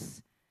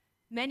spoofs,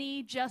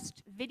 many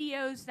just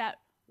videos that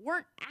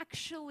weren't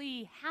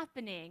actually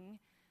happening,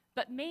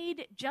 but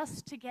made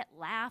just to get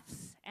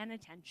laughs and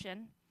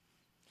attention.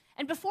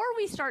 And before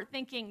we start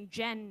thinking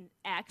Gen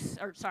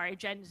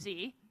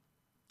Z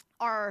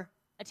are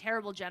a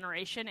terrible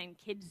generation and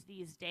kids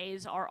these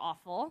days are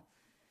awful,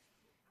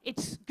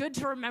 it's good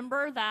to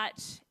remember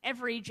that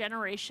every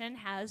generation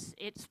has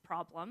its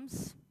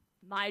problems.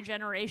 My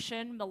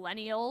generation,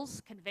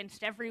 millennials,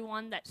 convinced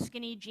everyone that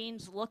skinny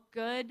jeans look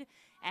good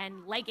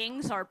and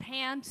leggings are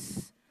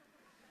pants.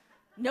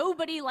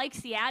 Nobody likes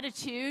the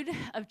attitude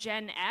of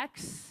Gen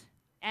X,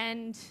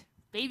 and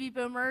baby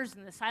boomers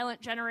and the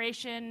silent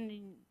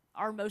generation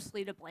are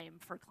mostly to blame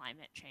for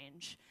climate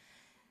change.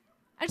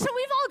 And so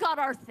we've all got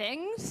our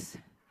things.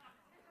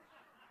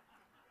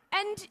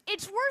 And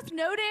it's worth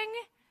noting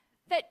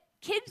that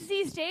kids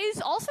these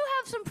days also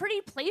have some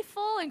pretty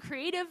playful and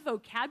creative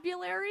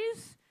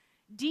vocabularies.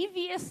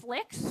 Devious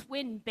licks,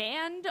 when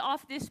banned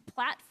off this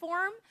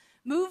platform,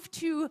 moved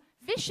to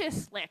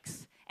vicious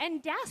licks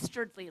and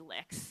dastardly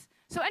licks.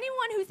 So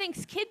anyone who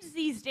thinks kids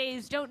these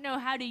days don't know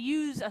how to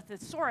use a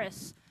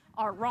thesaurus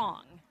are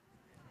wrong.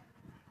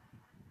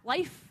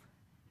 Life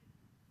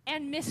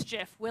and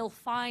mischief will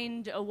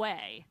find a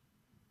way.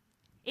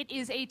 It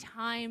is a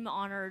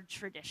time-honored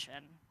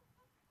tradition.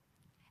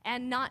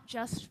 And not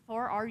just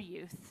for our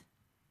youth,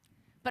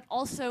 but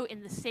also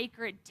in the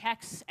sacred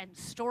texts and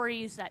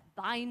stories that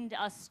bind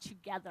us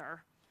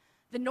together.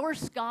 The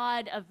Norse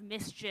god of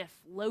mischief,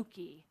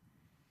 Loki,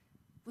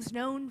 was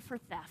known for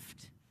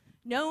theft,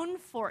 known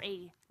for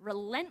a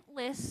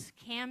relentless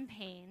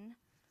campaign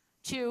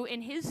to,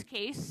 in his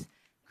case,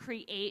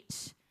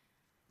 create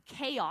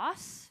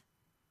chaos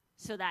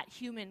so that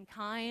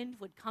humankind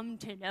would come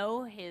to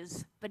know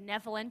his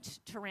benevolent,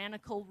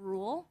 tyrannical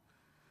rule.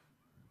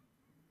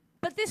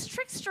 But this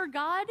trickster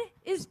god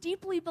is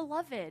deeply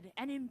beloved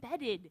and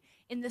embedded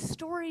in the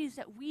stories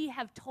that we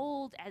have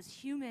told as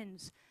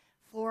humans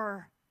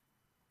for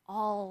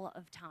all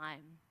of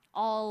time,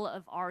 all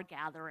of our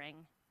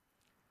gathering.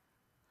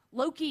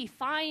 Loki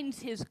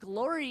finds his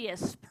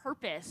glorious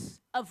purpose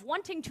of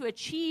wanting to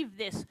achieve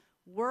this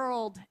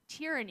world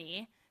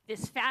tyranny,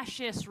 this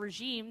fascist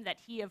regime that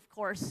he, of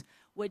course,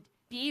 would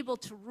be able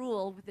to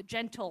rule with a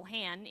gentle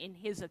hand, in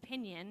his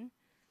opinion,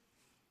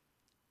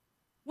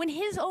 when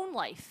his own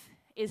life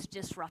is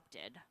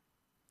disrupted,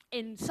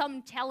 in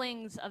some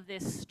tellings of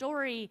this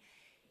story,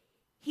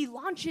 he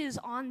launches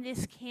on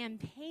this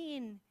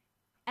campaign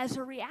as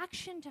a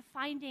reaction to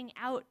finding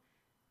out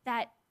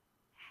that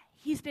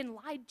he's been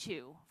lied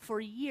to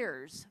for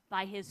years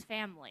by his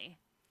family,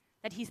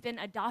 that he's been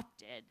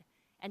adopted,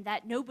 and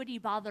that nobody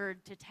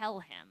bothered to tell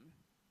him.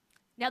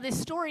 Now, this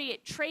story,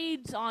 it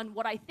trades on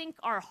what I think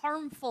are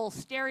harmful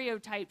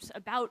stereotypes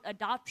about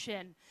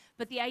adoption,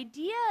 but the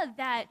idea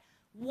that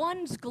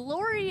one's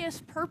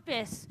glorious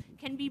purpose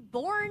can be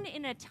born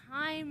in a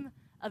time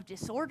of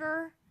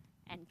disorder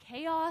and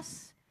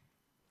chaos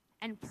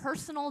and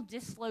personal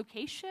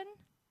dislocation,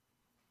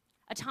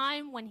 a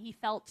time when he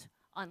felt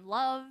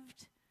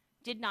unloved,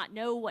 did not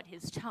know what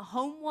his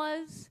home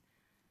was,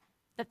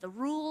 that the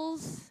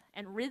rules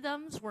and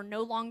rhythms were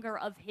no longer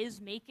of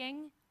his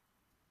making.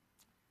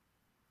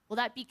 Well,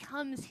 that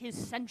becomes his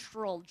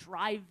central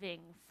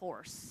driving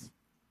force.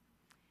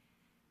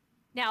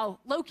 Now,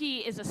 Loki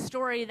is a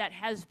story that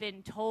has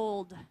been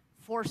told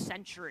for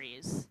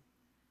centuries,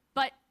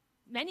 but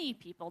many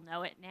people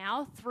know it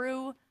now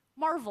through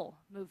Marvel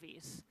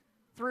movies,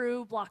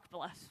 through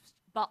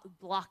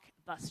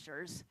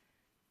blockbusters.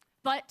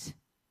 But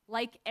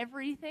like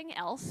everything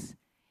else,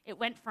 it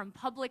went from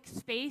public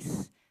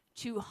space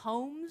to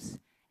homes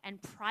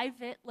and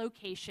private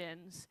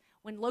locations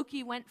when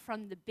Loki went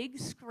from the big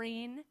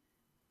screen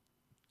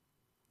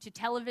to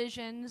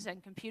televisions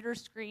and computer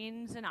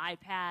screens and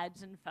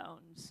iPads and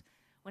phones,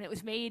 when it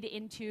was made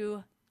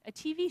into a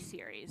TV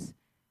series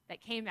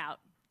that came out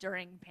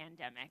during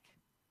pandemic.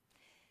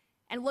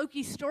 And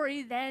Loki's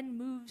story then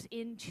moves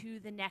into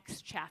the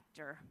next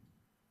chapter.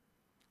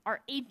 Our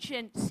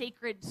ancient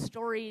sacred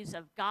stories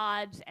of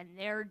gods and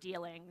their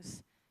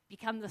dealings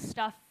become the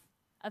stuff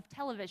of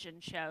television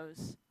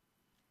shows,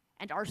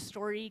 and our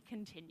story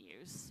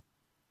continues.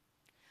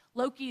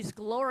 Loki's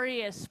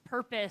glorious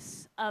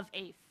purpose of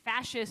a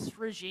fascist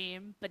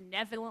regime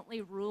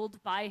benevolently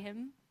ruled by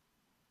him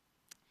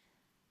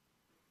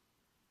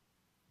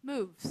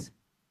moves,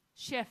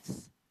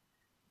 shifts,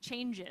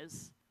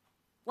 changes.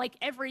 Like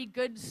every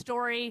good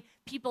story,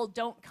 people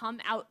don't come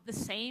out the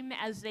same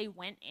as they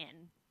went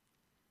in.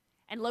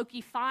 And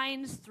Loki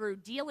finds through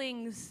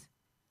dealings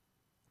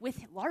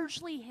with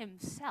largely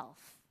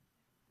himself,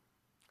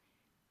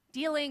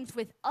 dealings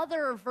with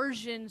other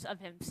versions of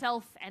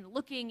himself, and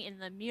looking in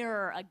the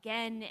mirror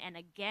again and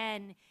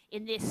again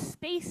in this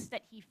space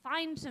that he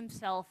finds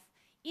himself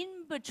in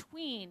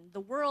between the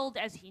world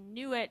as he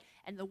knew it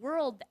and the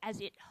world as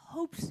it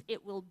hopes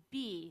it will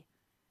be,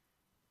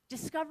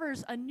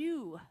 discovers a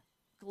new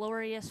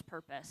glorious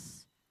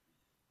purpose.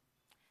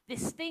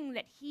 This thing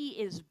that he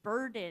is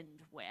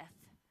burdened with,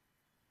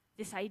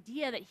 this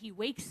idea that he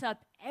wakes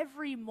up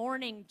every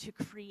morning to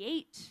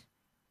create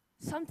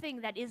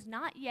something that is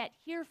not yet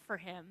here for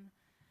him,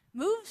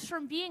 moves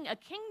from being a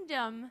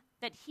kingdom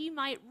that he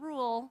might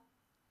rule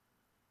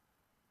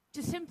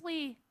to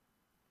simply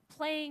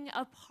playing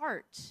a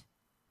part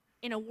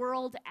in a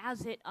world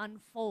as it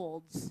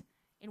unfolds,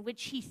 in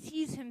which he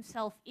sees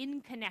himself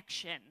in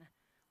connection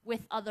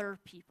with other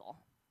people.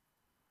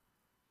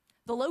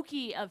 The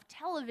Loki of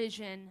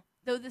television,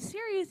 though the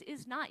series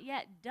is not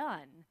yet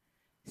done,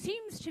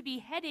 seems to be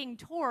heading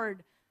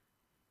toward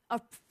a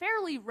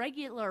fairly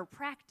regular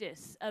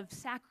practice of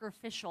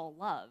sacrificial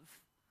love.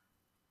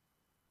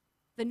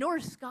 The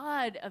Norse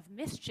god of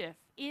mischief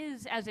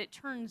is, as it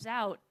turns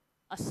out,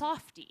 a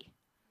softie.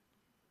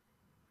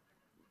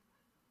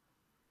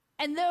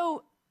 And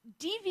though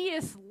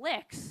devious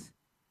licks,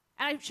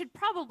 and I should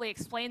probably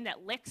explain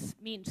that licks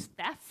means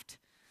theft.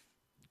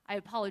 I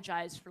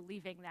apologize for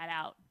leaving that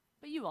out,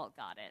 but you all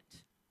got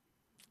it.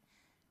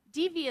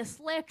 Devious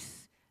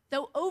licks,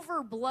 though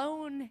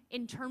overblown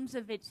in terms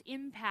of its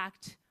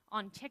impact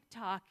on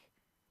TikTok,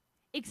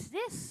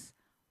 exists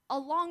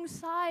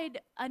alongside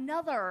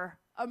another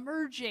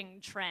emerging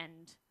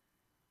trend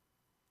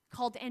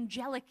called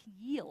angelic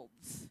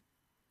yields.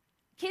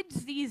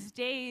 Kids these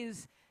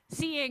days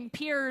seeing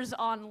peers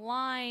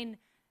online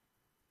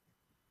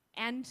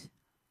and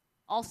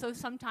also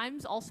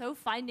sometimes also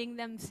finding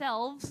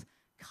themselves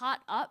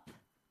caught up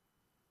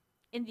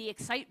in the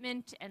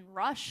excitement and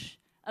rush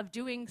of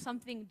doing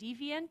something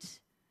deviant,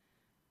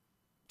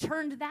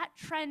 turned that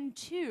trend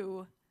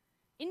too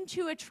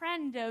into a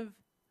trend of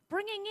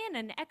bringing in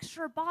an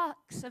extra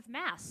box of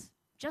masks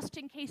just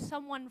in case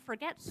someone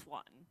forgets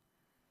one.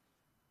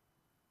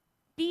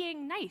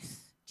 Being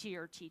nice to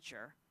your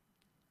teacher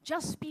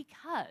just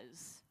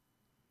because.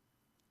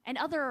 And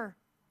other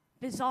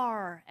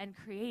bizarre and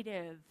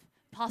creative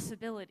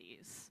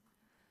possibilities.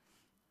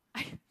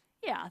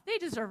 Yeah, they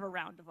deserve a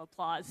round of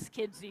applause,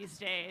 kids these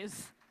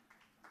days.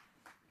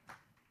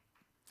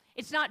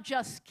 It's not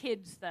just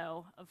kids,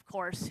 though, of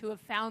course, who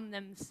have found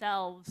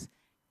themselves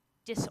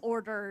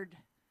disordered,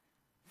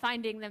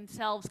 finding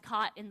themselves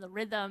caught in the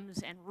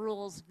rhythms and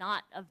rules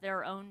not of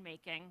their own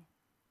making.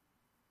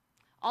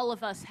 All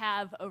of us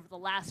have, over the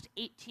last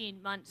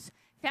 18 months,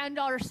 found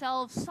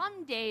ourselves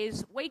some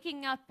days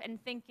waking up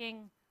and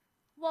thinking,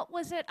 what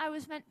was it I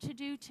was meant to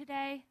do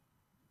today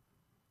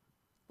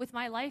with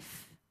my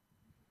life?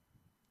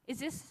 Is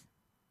this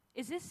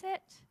Is this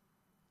it?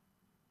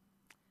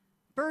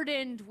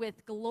 Burdened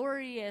with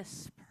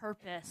glorious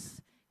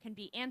purpose can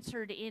be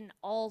answered in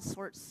all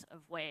sorts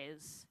of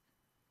ways.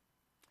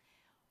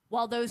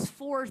 While those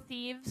 4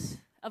 thieves,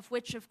 of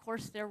which of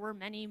course there were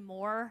many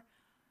more,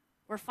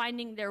 were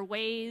finding their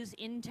ways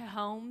into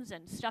homes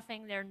and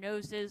stuffing their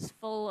noses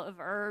full of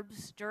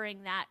herbs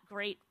during that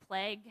great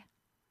plague,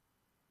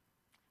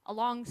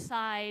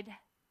 alongside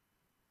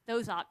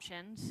those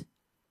options,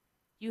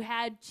 you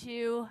had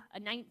a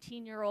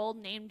 19-year-old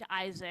named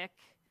Isaac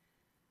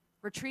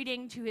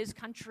retreating to his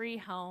country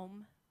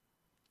home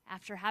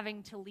after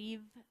having to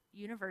leave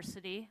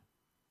university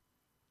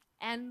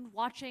and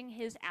watching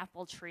his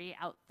apple tree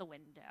out the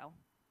window.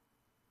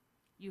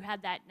 You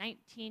had that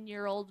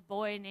 19-year-old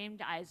boy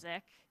named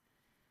Isaac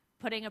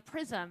putting a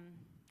prism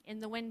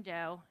in the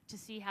window to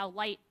see how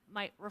light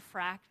might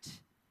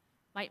refract,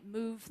 might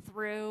move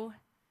through,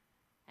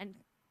 and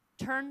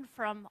turn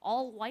from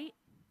all white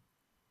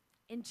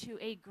into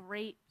a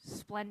great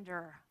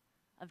splendor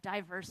of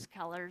diverse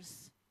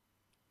colors.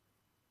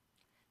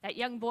 That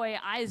young boy,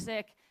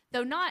 Isaac,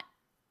 though not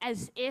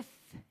as if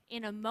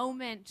in a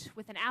moment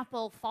with an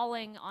apple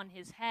falling on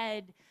his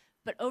head,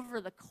 but over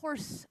the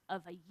course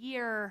of a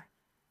year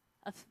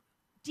of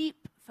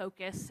deep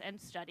focus and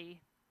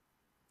study,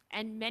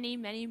 and many,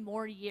 many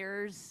more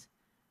years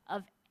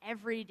of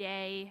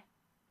everyday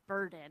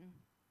burden,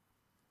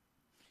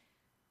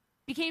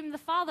 became the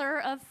father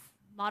of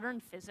modern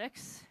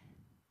physics.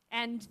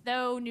 And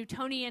though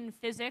Newtonian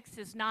physics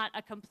is not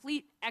a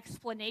complete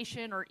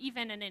explanation or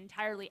even an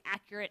entirely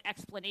accurate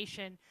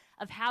explanation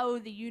of how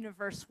the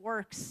universe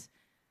works,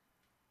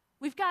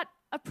 we've got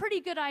a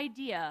pretty good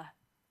idea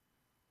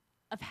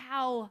of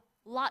how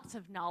lots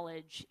of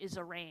knowledge is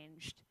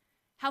arranged,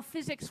 how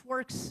physics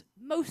works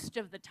most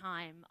of the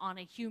time on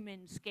a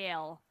human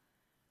scale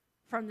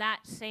from that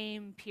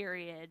same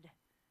period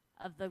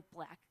of the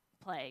Black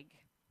Plague,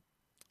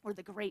 or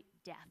the Great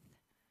Death,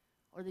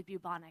 or the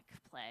bubonic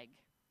plague.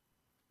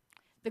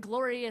 The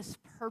glorious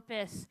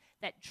purpose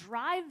that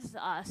drives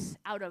us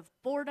out of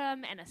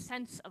boredom and a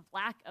sense of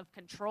lack of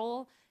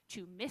control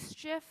to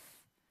mischief,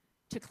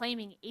 to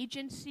claiming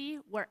agency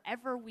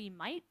wherever we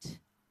might,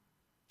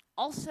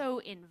 also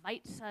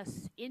invites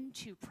us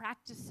into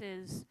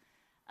practices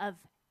of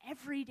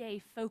everyday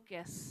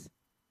focus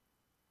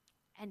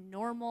and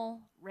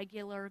normal,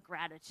 regular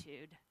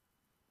gratitude.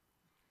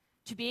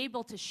 To be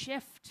able to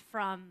shift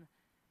from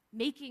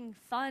making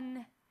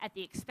fun at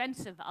the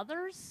expense of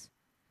others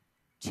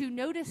to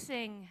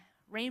noticing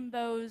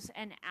rainbows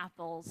and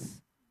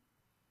apples.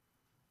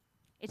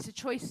 It's a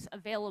choice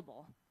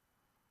available.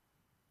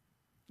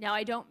 Now,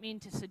 I don't mean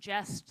to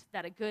suggest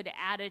that a good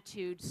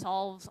attitude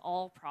solves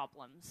all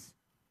problems.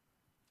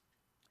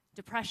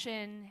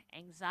 Depression,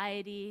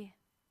 anxiety,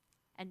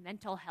 and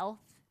mental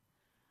health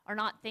are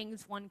not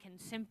things one can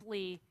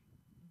simply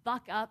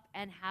buck up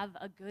and have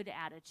a good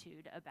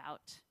attitude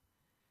about.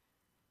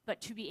 But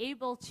to be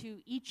able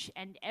to each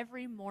and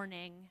every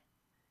morning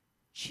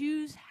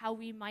choose how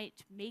we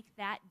might make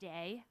that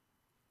day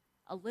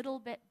a little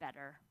bit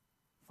better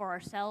for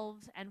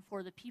ourselves and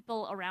for the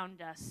people around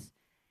us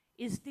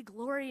is the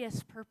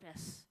glorious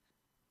purpose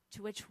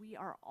to which we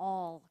are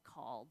all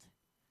called,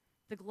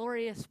 the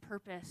glorious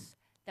purpose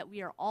that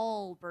we are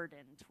all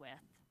burdened with.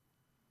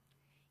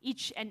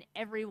 Each and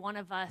every one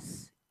of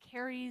us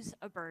carries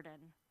a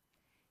burden,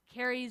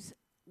 carries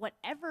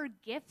whatever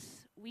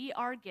gifts we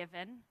are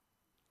given,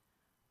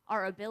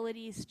 our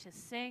abilities to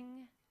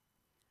sing,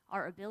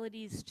 our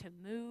abilities to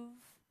move,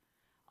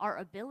 our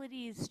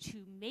abilities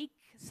to make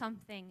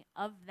something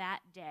of that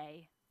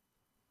day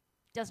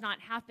does not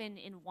happen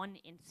in one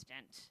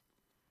instant,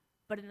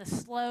 but in the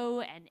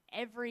slow and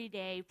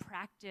everyday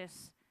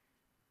practice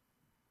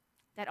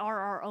that are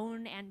our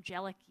own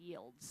angelic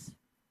yields.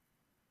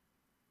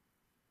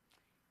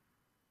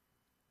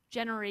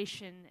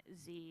 Generation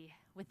Z,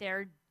 with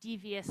their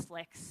devious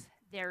licks,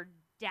 their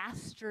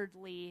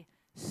dastardly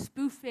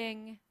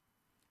spoofing,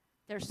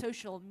 their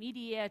social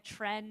media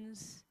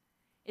trends,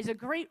 is a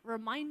great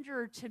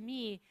reminder to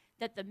me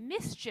that the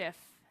mischief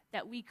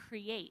that we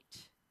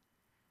create,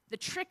 the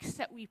tricks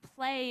that we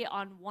play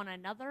on one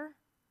another,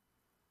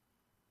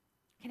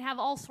 can have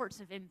all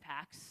sorts of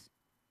impacts.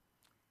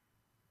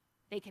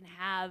 They can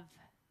have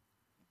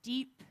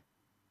deep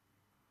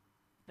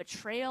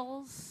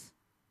betrayals,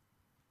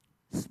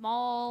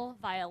 small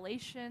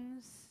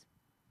violations,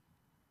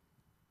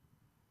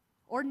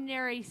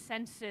 ordinary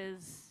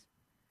senses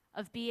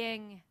of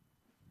being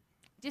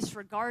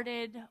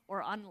disregarded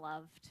or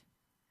unloved,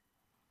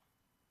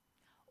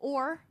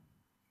 or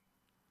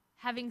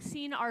having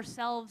seen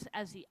ourselves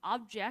as the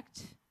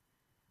object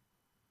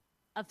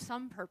of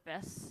some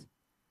purpose.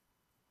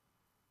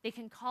 They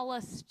can call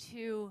us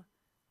to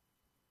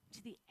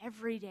the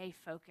everyday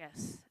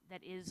focus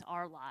that is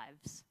our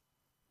lives.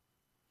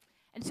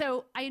 And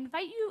so I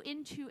invite you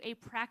into a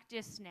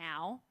practice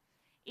now.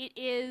 It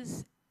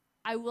is,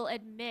 I will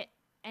admit,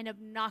 an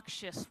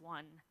obnoxious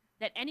one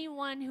that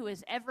anyone who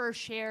has ever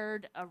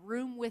shared a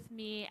room with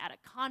me at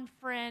a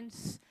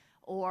conference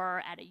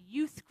or at a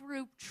youth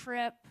group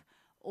trip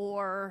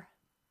or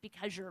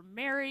because you're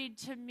married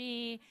to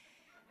me.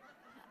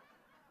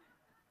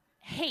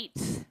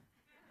 Hate.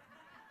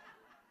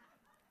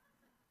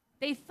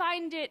 They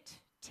find it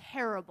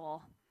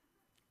terrible.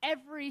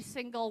 Every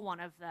single one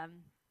of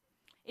them.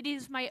 It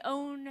is my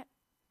own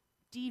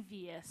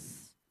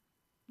devious,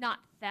 not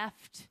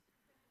theft,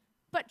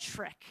 but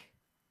trick.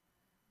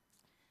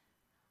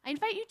 I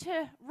invite you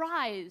to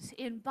rise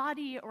in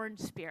body or in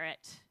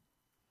spirit,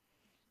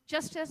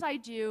 just as I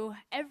do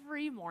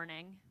every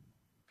morning.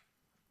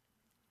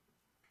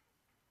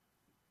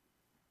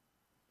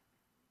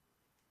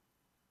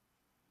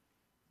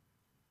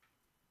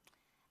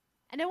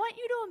 And I want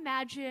you to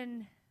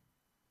imagine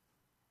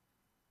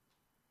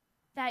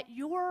that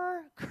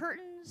your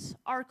curtains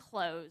are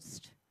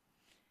closed,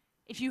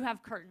 if you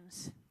have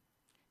curtains.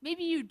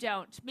 Maybe you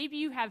don't. Maybe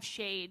you have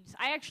shades.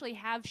 I actually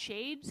have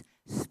shades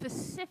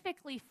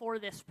specifically for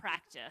this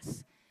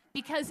practice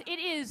because it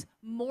is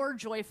more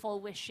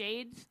joyful with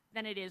shades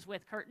than it is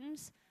with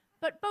curtains,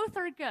 but both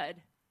are good.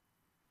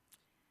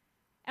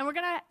 And we're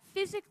going to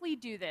physically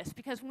do this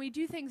because when we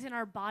do things in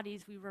our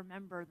bodies, we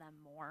remember them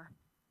more.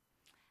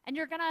 And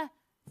you're going to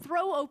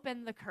throw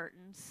open the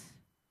curtains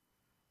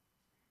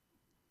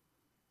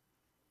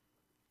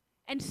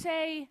and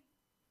say,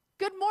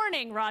 "Good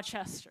morning,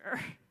 Rochester."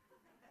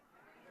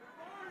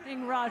 Good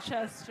morning,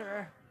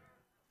 Rochester.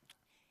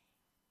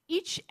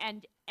 Each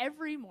and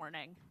every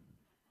morning,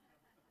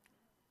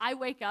 I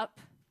wake up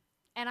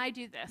and I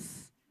do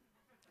this.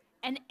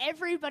 And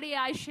everybody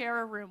I share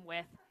a room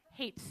with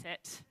hates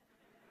it.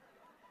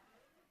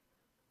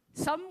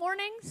 Some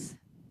mornings,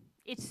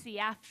 it's the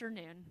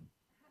afternoon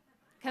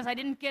because I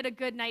didn't get a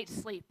good night's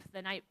sleep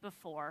the night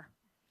before.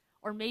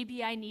 Or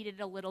maybe I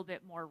needed a little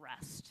bit more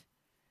rest.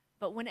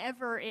 But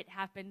whenever it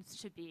happens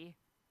to be,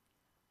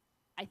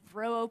 I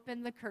throw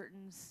open the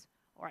curtains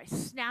or I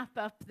snap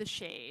up the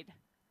shade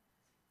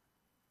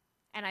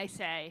and I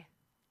say,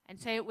 and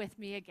say it with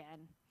me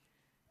again,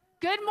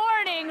 "Good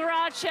morning,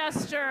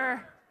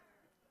 Rochester."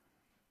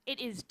 It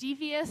is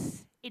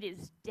devious, it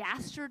is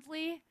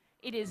dastardly,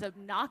 it is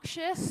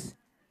obnoxious,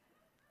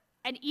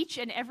 and each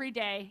and every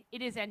day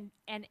it is an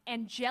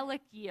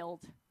angelic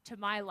yield to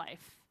my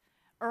life,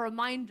 a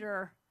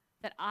reminder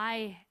that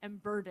I am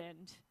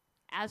burdened,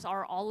 as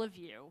are all of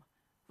you,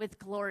 with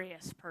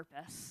glorious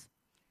purpose.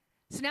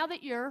 So now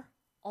that you're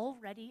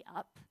already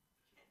up,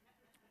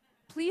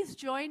 please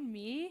join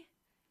me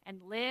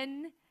and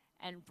Lynn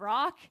and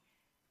Brock.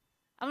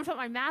 I'm going to put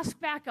my mask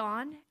back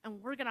on,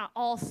 and we're going to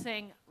all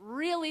sing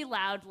really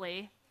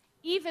loudly.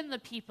 Even the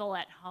people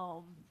at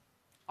home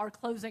are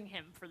closing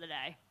hymn for the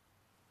day.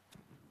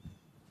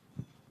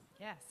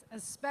 Yes,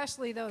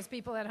 especially those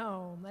people at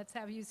home. Let's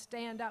have you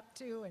stand up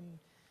too and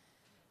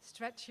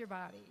stretch your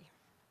body.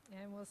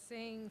 And we'll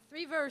sing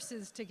 3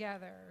 verses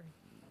together.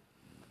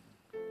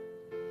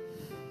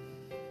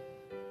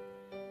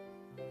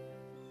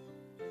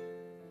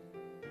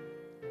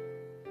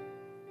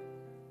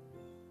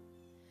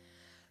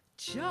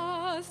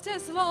 Just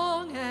as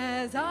long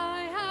as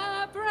I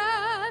have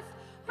breath,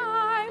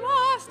 I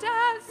must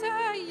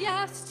answer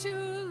yes to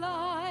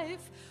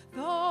life.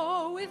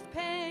 Though with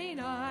pain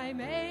I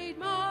made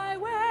my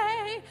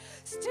way,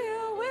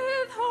 still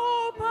with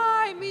hope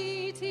I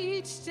meet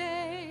each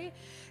day.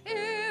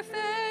 If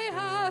they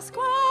ask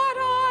what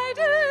I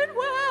did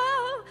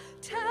well,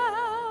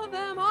 tell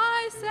them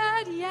I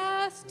said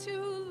yes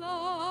to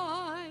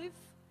life.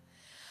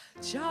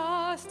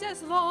 Just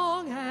as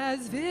long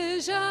as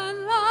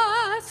vision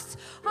lasts,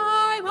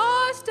 I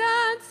must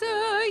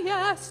answer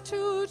yes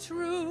to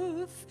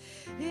truth.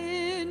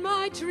 In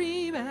my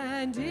dream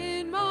and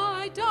in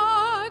my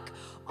dark,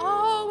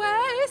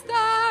 always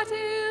that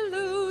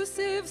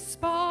elusive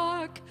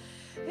spark.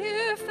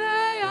 If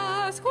they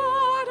ask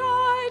what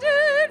I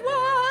did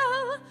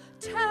well,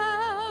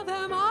 tell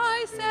them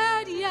I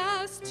said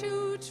yes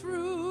to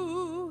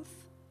truth.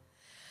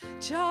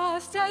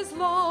 Just as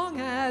long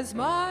as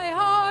my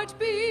heart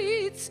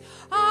beats,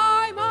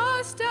 I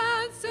must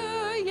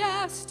answer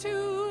yes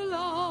to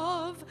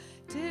love.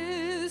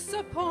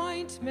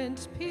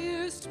 Disappointment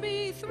pierced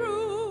me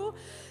through,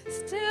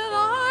 still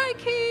I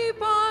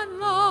keep on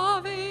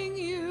loving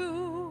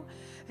you.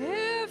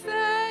 If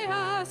they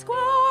ask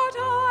what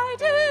I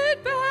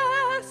did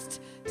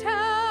best,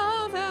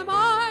 tell them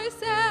I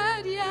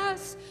said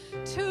yes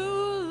to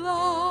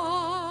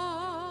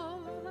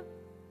love.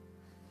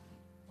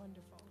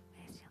 Wonderful.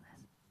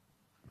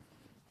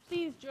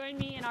 Please join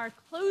me in our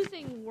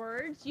closing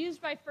words,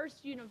 used by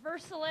First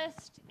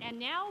Universalist, and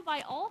now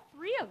by all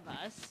 3 of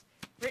us,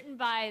 written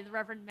by the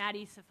Reverend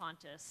Maddie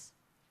Cefantis.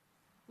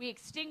 We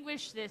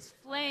extinguish this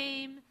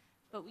flame,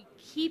 but we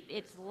keep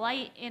its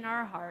light in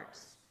our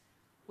hearts,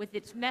 with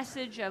its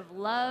message of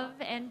love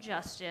and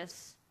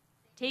justice,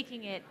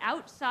 taking it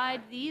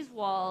outside these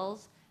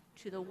walls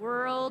to the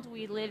world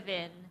we live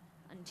in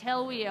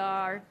until we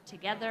are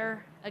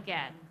together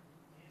again.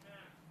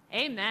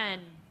 Amen. Amen.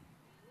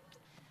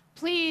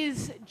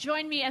 Please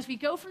join me as we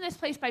go from this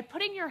place by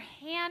putting your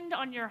hand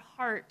on your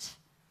heart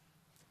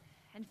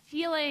and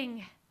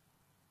feeling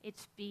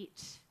its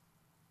beat.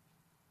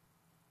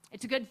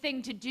 It's a good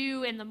thing to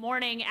do in the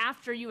morning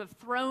after you have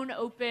thrown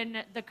open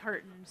the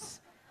curtains.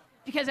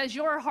 Because as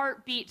your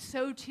heart beats,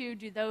 so too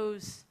do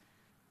those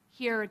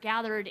here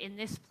gathered in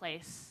this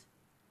place.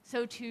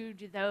 So too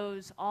do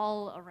those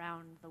all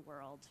around the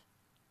world.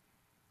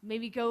 May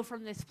we go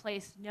from this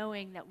place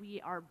knowing that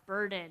we are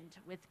burdened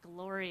with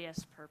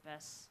glorious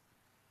purpose.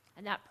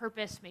 And that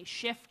purpose may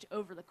shift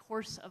over the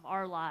course of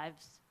our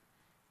lives,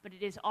 but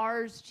it is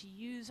ours to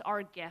use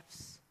our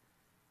gifts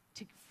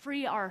to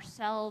free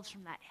ourselves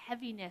from that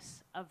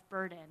heaviness of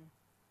burden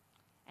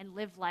and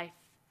live life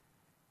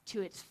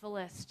to its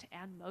fullest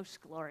and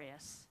most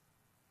glorious.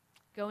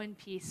 Go in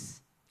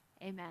peace.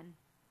 Amen.